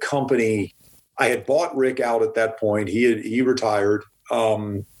taken the company, I had bought Rick out at that point. He retired.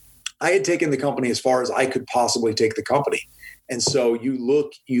 I had taken the company as far as I could possibly take the company. And so you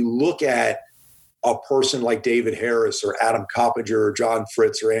look at a person like David Harris or Adam Coppinger or John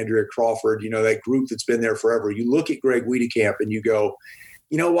Fritz or Andrea Crawford, that group that's been there forever. You look at Greg Wiedekamp and you go,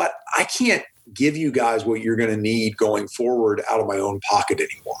 you know what? I can't give you guys what you're going to need going forward out of my own pocket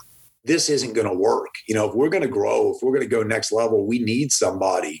anymore. This isn't going to work. If we're going to grow, if we're going to go next level, we need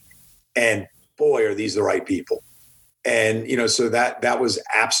somebody. And boy, are these the right people. And, so that was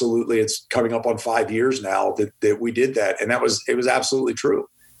absolutely, it's coming up on 5 years now that we did that. And it was absolutely true.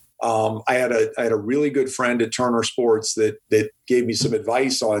 I had a really good friend at Turner Sports that gave me some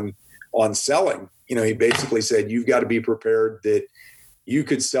advice on selling. He basically said, you've got to be prepared that you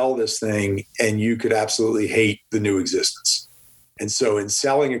could sell this thing and you could absolutely hate the new existence. And so in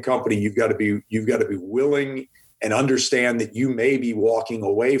selling a company, you've got to be willing and understand that you may be walking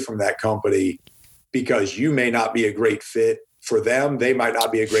away from that company because you may not be a great fit for them. They might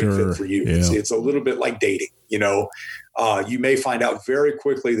not be a great fit for you. Yeah. It's a little bit like dating, you may find out very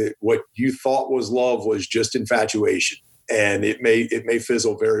quickly that what you thought was love was just infatuation, and it may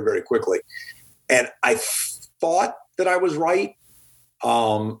fizzle very, very quickly. And I thought that I was right.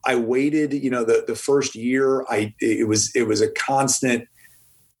 I waited, the first year it was a constant,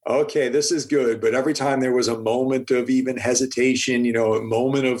 okay, this is good. But every time there was a moment of even hesitation, a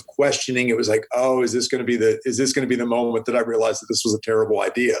moment of questioning, it was like, oh, is this going to be the moment that I realized that this was a terrible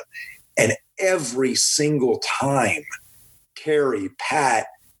idea? And every single time, Kerry, Pat,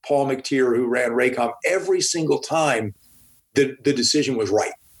 Paul McTeer, who ran Raycom, every single time the decision was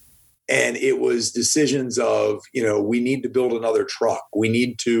right. And it was decisions of, we need to build another truck. We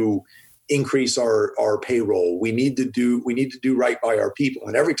need to increase our payroll. We need to do right by our people.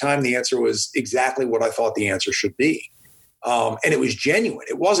 And every time the answer was exactly what I thought the answer should be. And it was genuine.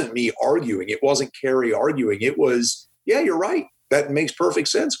 It wasn't me arguing. It wasn't Kerry arguing. It was, yeah, you're right. That makes perfect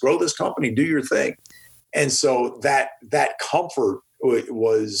sense. Grow this company, do your thing. And so that comfort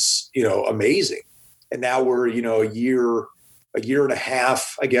was, amazing. And now we're, a year and a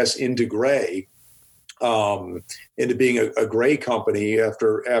half, I guess, into Gray, into being a Gray company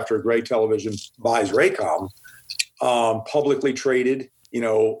after Gray Television buys Raycom, publicly traded,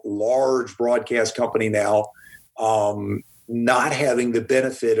 large broadcast company now, not having the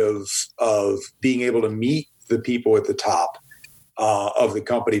benefit of being able to meet the people at the top of the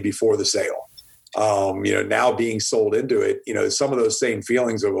company before the sale. Now being sold into it, some of those same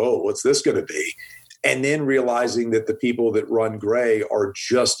feelings of, oh, what's this going to be? And then realizing that the people that run Gray are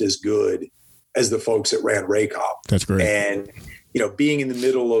just as good as the folks that ran Raycom. That's great. And, being in the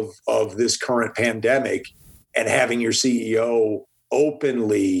middle of this current pandemic and having your CEO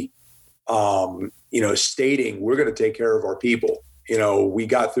openly, stating we're going to take care of our people. We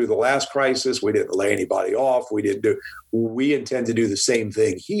got through the last crisis. We didn't lay anybody off. We intend to do the same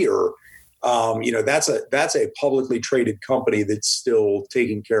thing here. That's a publicly traded company that's still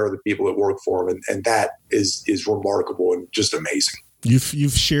taking care of the people that work for them. And that is remarkable and just amazing.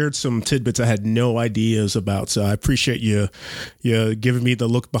 You've shared some tidbits I had no ideas about, so I appreciate you giving me the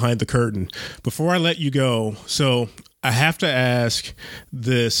look behind the curtain. Before I let you go, so I have to ask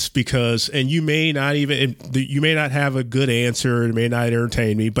this because, and you may not have a good answer, it may not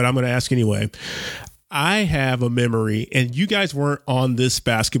entertain me, but I'm going to ask anyway. I have a memory, and you guys weren't on this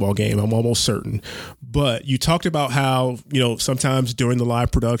basketball game, I'm almost certain, but you talked about how, sometimes during the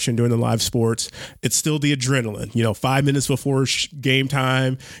live production, during the live sports, it's still the adrenaline, 5 minutes before game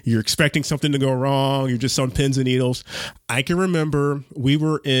time, you're expecting something to go wrong. You're just on pins and needles. I can remember we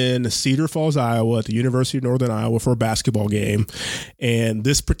were in Cedar Falls, Iowa at the University of Northern Iowa for a basketball game. And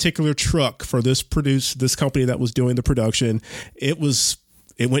this particular truck for this company that was doing the production, it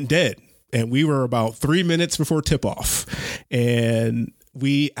went dead. And we were about 3 minutes before tip off. And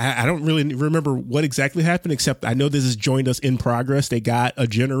I don't really remember what exactly happened, except I know this has joined us in progress. They got a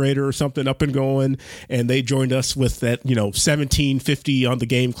generator or something up and going, and they joined us with that, 17:50 on the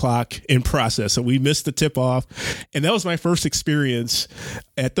game clock in process. So we missed the tip off. And that was my first experience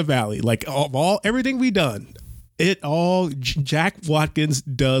at the Valley. Like everything we done, Jack Watkins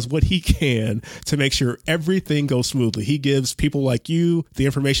does what he can to make sure everything goes smoothly. He gives people like you the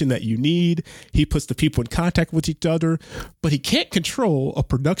information that you need. He puts the people in contact with each other, but he can't control a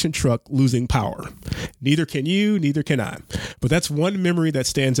production truck losing power. Neither can you, neither can I. But that's one memory that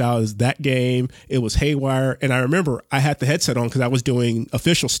stands out is that game. It was haywire. And I remember I had the headset on because I was doing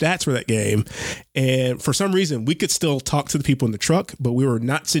official stats for that game. And for some reason, we could still talk to the people in the truck, but we were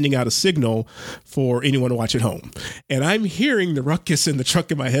not sending out a signal for anyone to watch at home. And I'm hearing the ruckus in the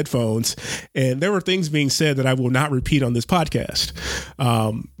truck in my headphones, and there were things being said that I will not repeat on this podcast.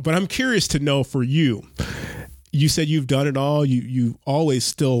 But I'm curious to know for you. You said you've done it all. You always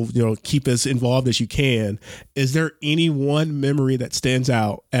still, keep as involved as you can. Is there any one memory that stands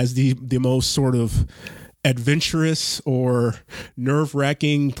out as the most sort of adventurous or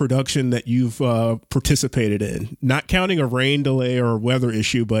nerve-wracking production that you've participated in? Not counting a rain delay or a weather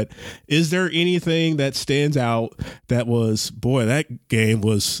issue, but is there anything that stands out that was, boy, that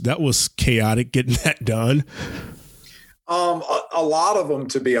was chaotic getting that done? A lot of them,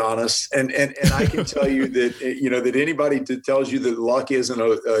 to be honest, and I can tell you that that anybody that tells you that luck isn't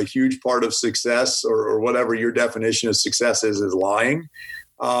a huge part of success or whatever your definition of success is lying.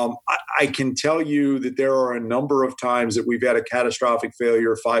 I can tell you that there are a number of times that we've had a catastrophic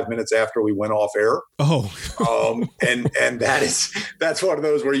failure 5 minutes after we went off air. Oh, and that's one of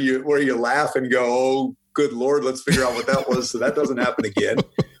those where you laugh and go, oh, good Lord, let's figure out what that was so that doesn't happen again.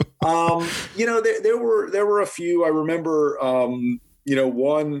 There were a few. I remember,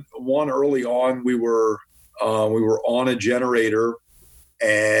 one early on we were on a generator.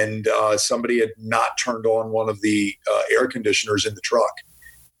 And somebody had not turned on one of the air conditioners in the truck.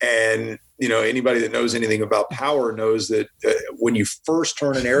 And, anybody that knows anything about power knows that when you first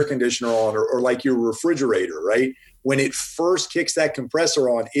turn an air conditioner on or like your refrigerator, right? When it first kicks that compressor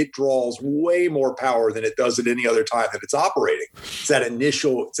on, it draws way more power than it does at any other time that it's operating. It's that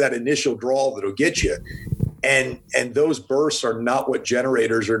initial draw that'll get you. And those bursts are not what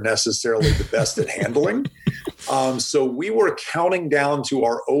generators are necessarily the best at handling. So we were counting down to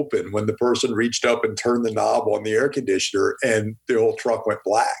our open when the person reached up and turned the knob on the air conditioner and the whole truck went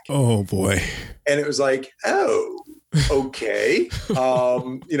black. Oh, boy. And it was like, oh, okay.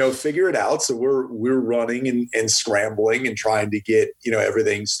 Figure it out. So we're running and scrambling and trying to get,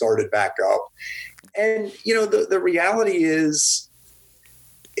 everything started back up. And, the reality is,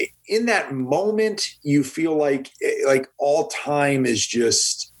 in that moment, you feel like all time is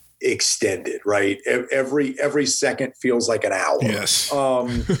just extended, right? Every second feels like an hour. Yes.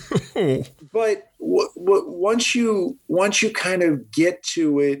 But once you kind of get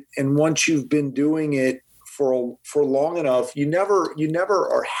to it, and once you've been doing it for long enough, you never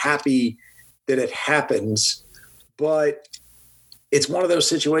are happy that it happens, but it's one of those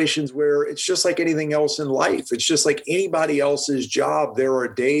situations where it's just like anything else in life. It's just like anybody else's job. There are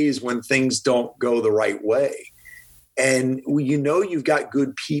days when things don't go the right way. And you've got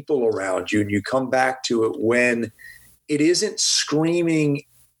good people around you, and you come back to it when it isn't screaming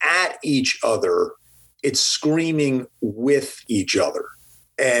at each other. It's screaming with each other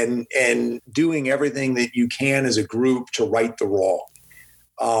and doing everything that you can as a group to right the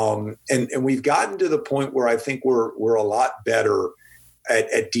wrong. And we've gotten to the point where I think we're a lot better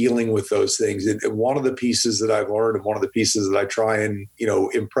at dealing with those things. And one of the pieces that I've learned, and one of the pieces that I try and,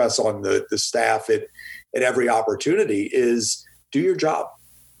 impress on the staff at every opportunity is do your job.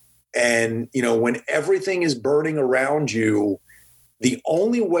 And, when everything is burning around you, the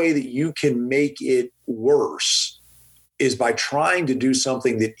only way that you can make it worse is by trying to do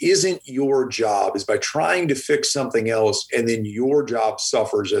something that isn't your job, is by trying to fix something else, and then your job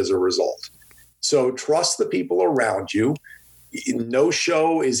suffers as a result. So trust the people around you. No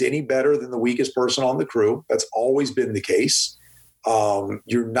show is any better than the weakest person on the crew. That's always been the case.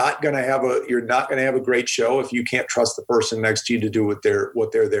 You're not going to have a great show if you can't trust the person next to you to do what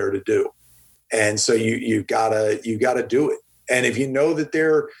they're there to do. And so you gotta do it. And if you know that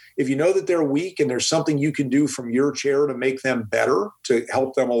they're weak and there's something you can do from your chair to make them better, to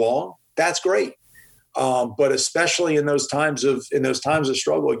help them along, that's great. But especially in those times of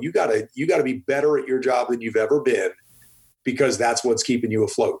struggle, you gotta be better at your job than you've ever been, because that's what's keeping you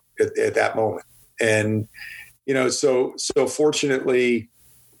afloat at that moment. And so fortunately,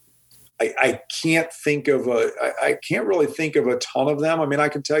 I can't really think of a ton of them. I mean, I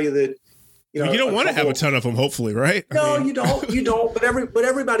can tell you that. You don't want to have a ton of them, hopefully, right? No, you don't. But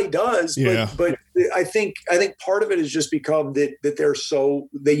everybody does. Yeah. But I think part of it has just become that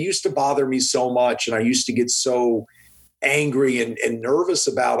they used to bother me so much, and I used to get so angry and nervous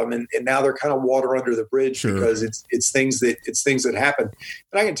about them, and now they're kind of water under the bridge. Sure. Because it's things that happen.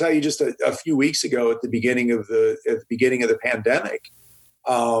 And I can tell you, just a few weeks ago, at the beginning of the pandemic,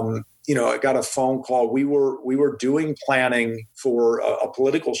 I got a phone call. We were doing planning for a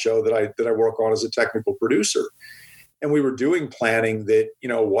political show that I work on as a technical producer. And we were doing planning that,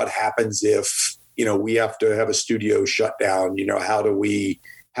 what happens if, we have to have a studio shut down, how do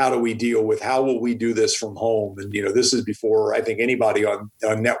we deal with, how will we do this from home? And, this is before I think anybody on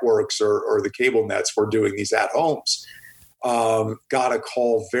networks or the cable nets were doing these at homes. Got a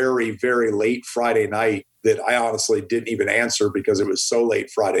call very, very late Friday night that I honestly didn't even answer because it was so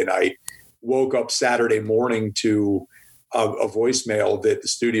late Friday night. Woke up Saturday morning to a voicemail that the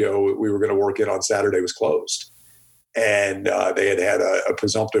studio we were going to work in on Saturday was closed. And they had a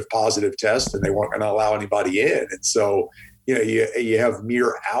presumptive positive test, and they weren't going to allow anybody in. And so, you have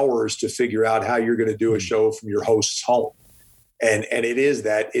mere hours to figure out how you're going to do a show from your host's home. And it is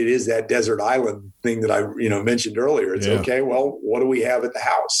that desert island thing that I mentioned earlier. It's okay. Well, what do we have at the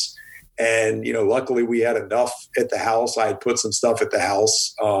house? And luckily we had enough at the house. I had put some stuff at the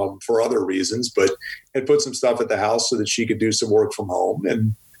house for other reasons, but had put some stuff at the house so that she could do some work from home.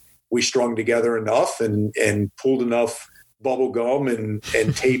 And we strung together enough and pulled enough bubble gum and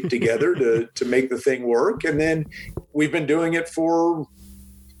tape together to make the thing work. And then we've been doing it for,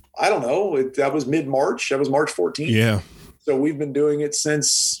 I don't know, that was mid-March. That was March 14th. Yeah. So we've been doing it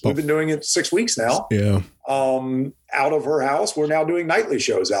 6 weeks now. Yeah. Out of her house. We're now doing nightly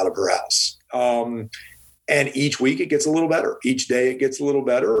shows out of her house. And each week it gets a little better. Each day it gets a little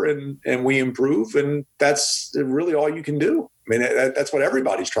better, and we improve. And that's really all you can do. I mean, that's what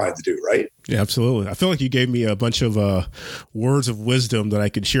everybody's trying to do, right? Yeah, absolutely. I feel like you gave me a bunch of words of wisdom that I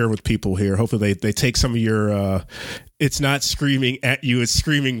could share with people here. Hopefully they take some of your, it's not screaming at you, it's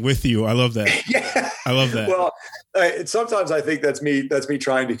screaming with you. I love that. Yeah. I love that. Well, sometimes I think that's me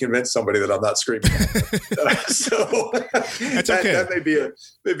trying to convince somebody that I'm not screaming. So that's okay. That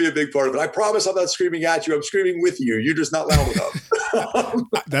may be a big part of it. I promise I'm not screaming at you. I'm screaming with you. You're just not loud enough.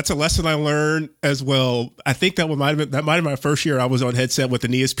 That's a lesson I learned as well. I think that might have been my first year. I was on headset with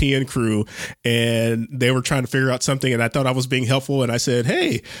an ESPN crew, and they were trying to figure out something, and I thought I was being helpful. And I said,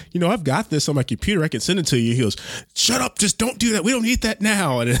 "Hey, I've got this on my computer. I can send it to you." He goes, "Shut up! Just don't do that. We don't need that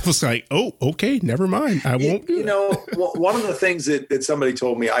now." And it was like, "Oh, okay, never mind. I won't do that." One of the things that somebody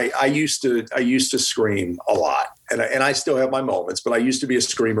told me, I used to scream a lot, and I still have my moments, but I used to be a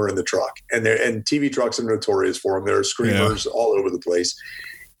screamer in the truck, and TV trucks are notorious for them. There are screamers all over the place.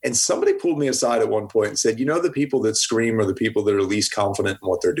 And somebody pulled me aside at one point and said, the people that scream are the people that are least confident in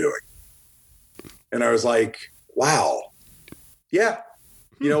what they're doing. And I was like, wow, yeah,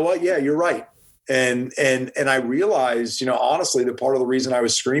 you know what? Yeah, you're right. And I realized, honestly, that part of the reason I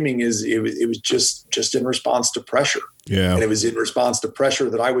was screaming is it was just in response to pressure. Yeah. And it was in response to pressure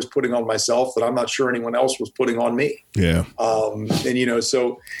that I was putting on myself that I'm not sure anyone else was putting on me. Yeah.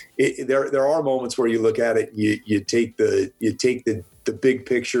 So there are moments where you look at it, you take the big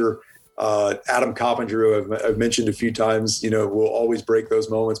picture. Adam Coppinger, who I've mentioned a few times, will always break those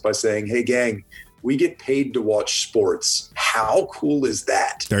moments by saying, "Hey gang, we get paid to watch sports. How cool is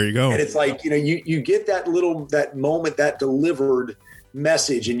that?" There you go. And it's like, you get that moment, that delivered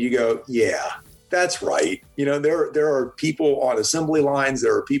message, and you go, yeah, that's right. There are people on assembly lines,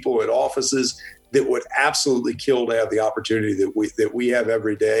 there are people at offices that would absolutely kill to have the opportunity that we have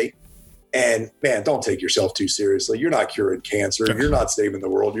every day. And man, don't take yourself too seriously. You're not curing cancer. You're not saving the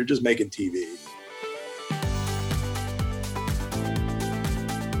world. You're just making TV.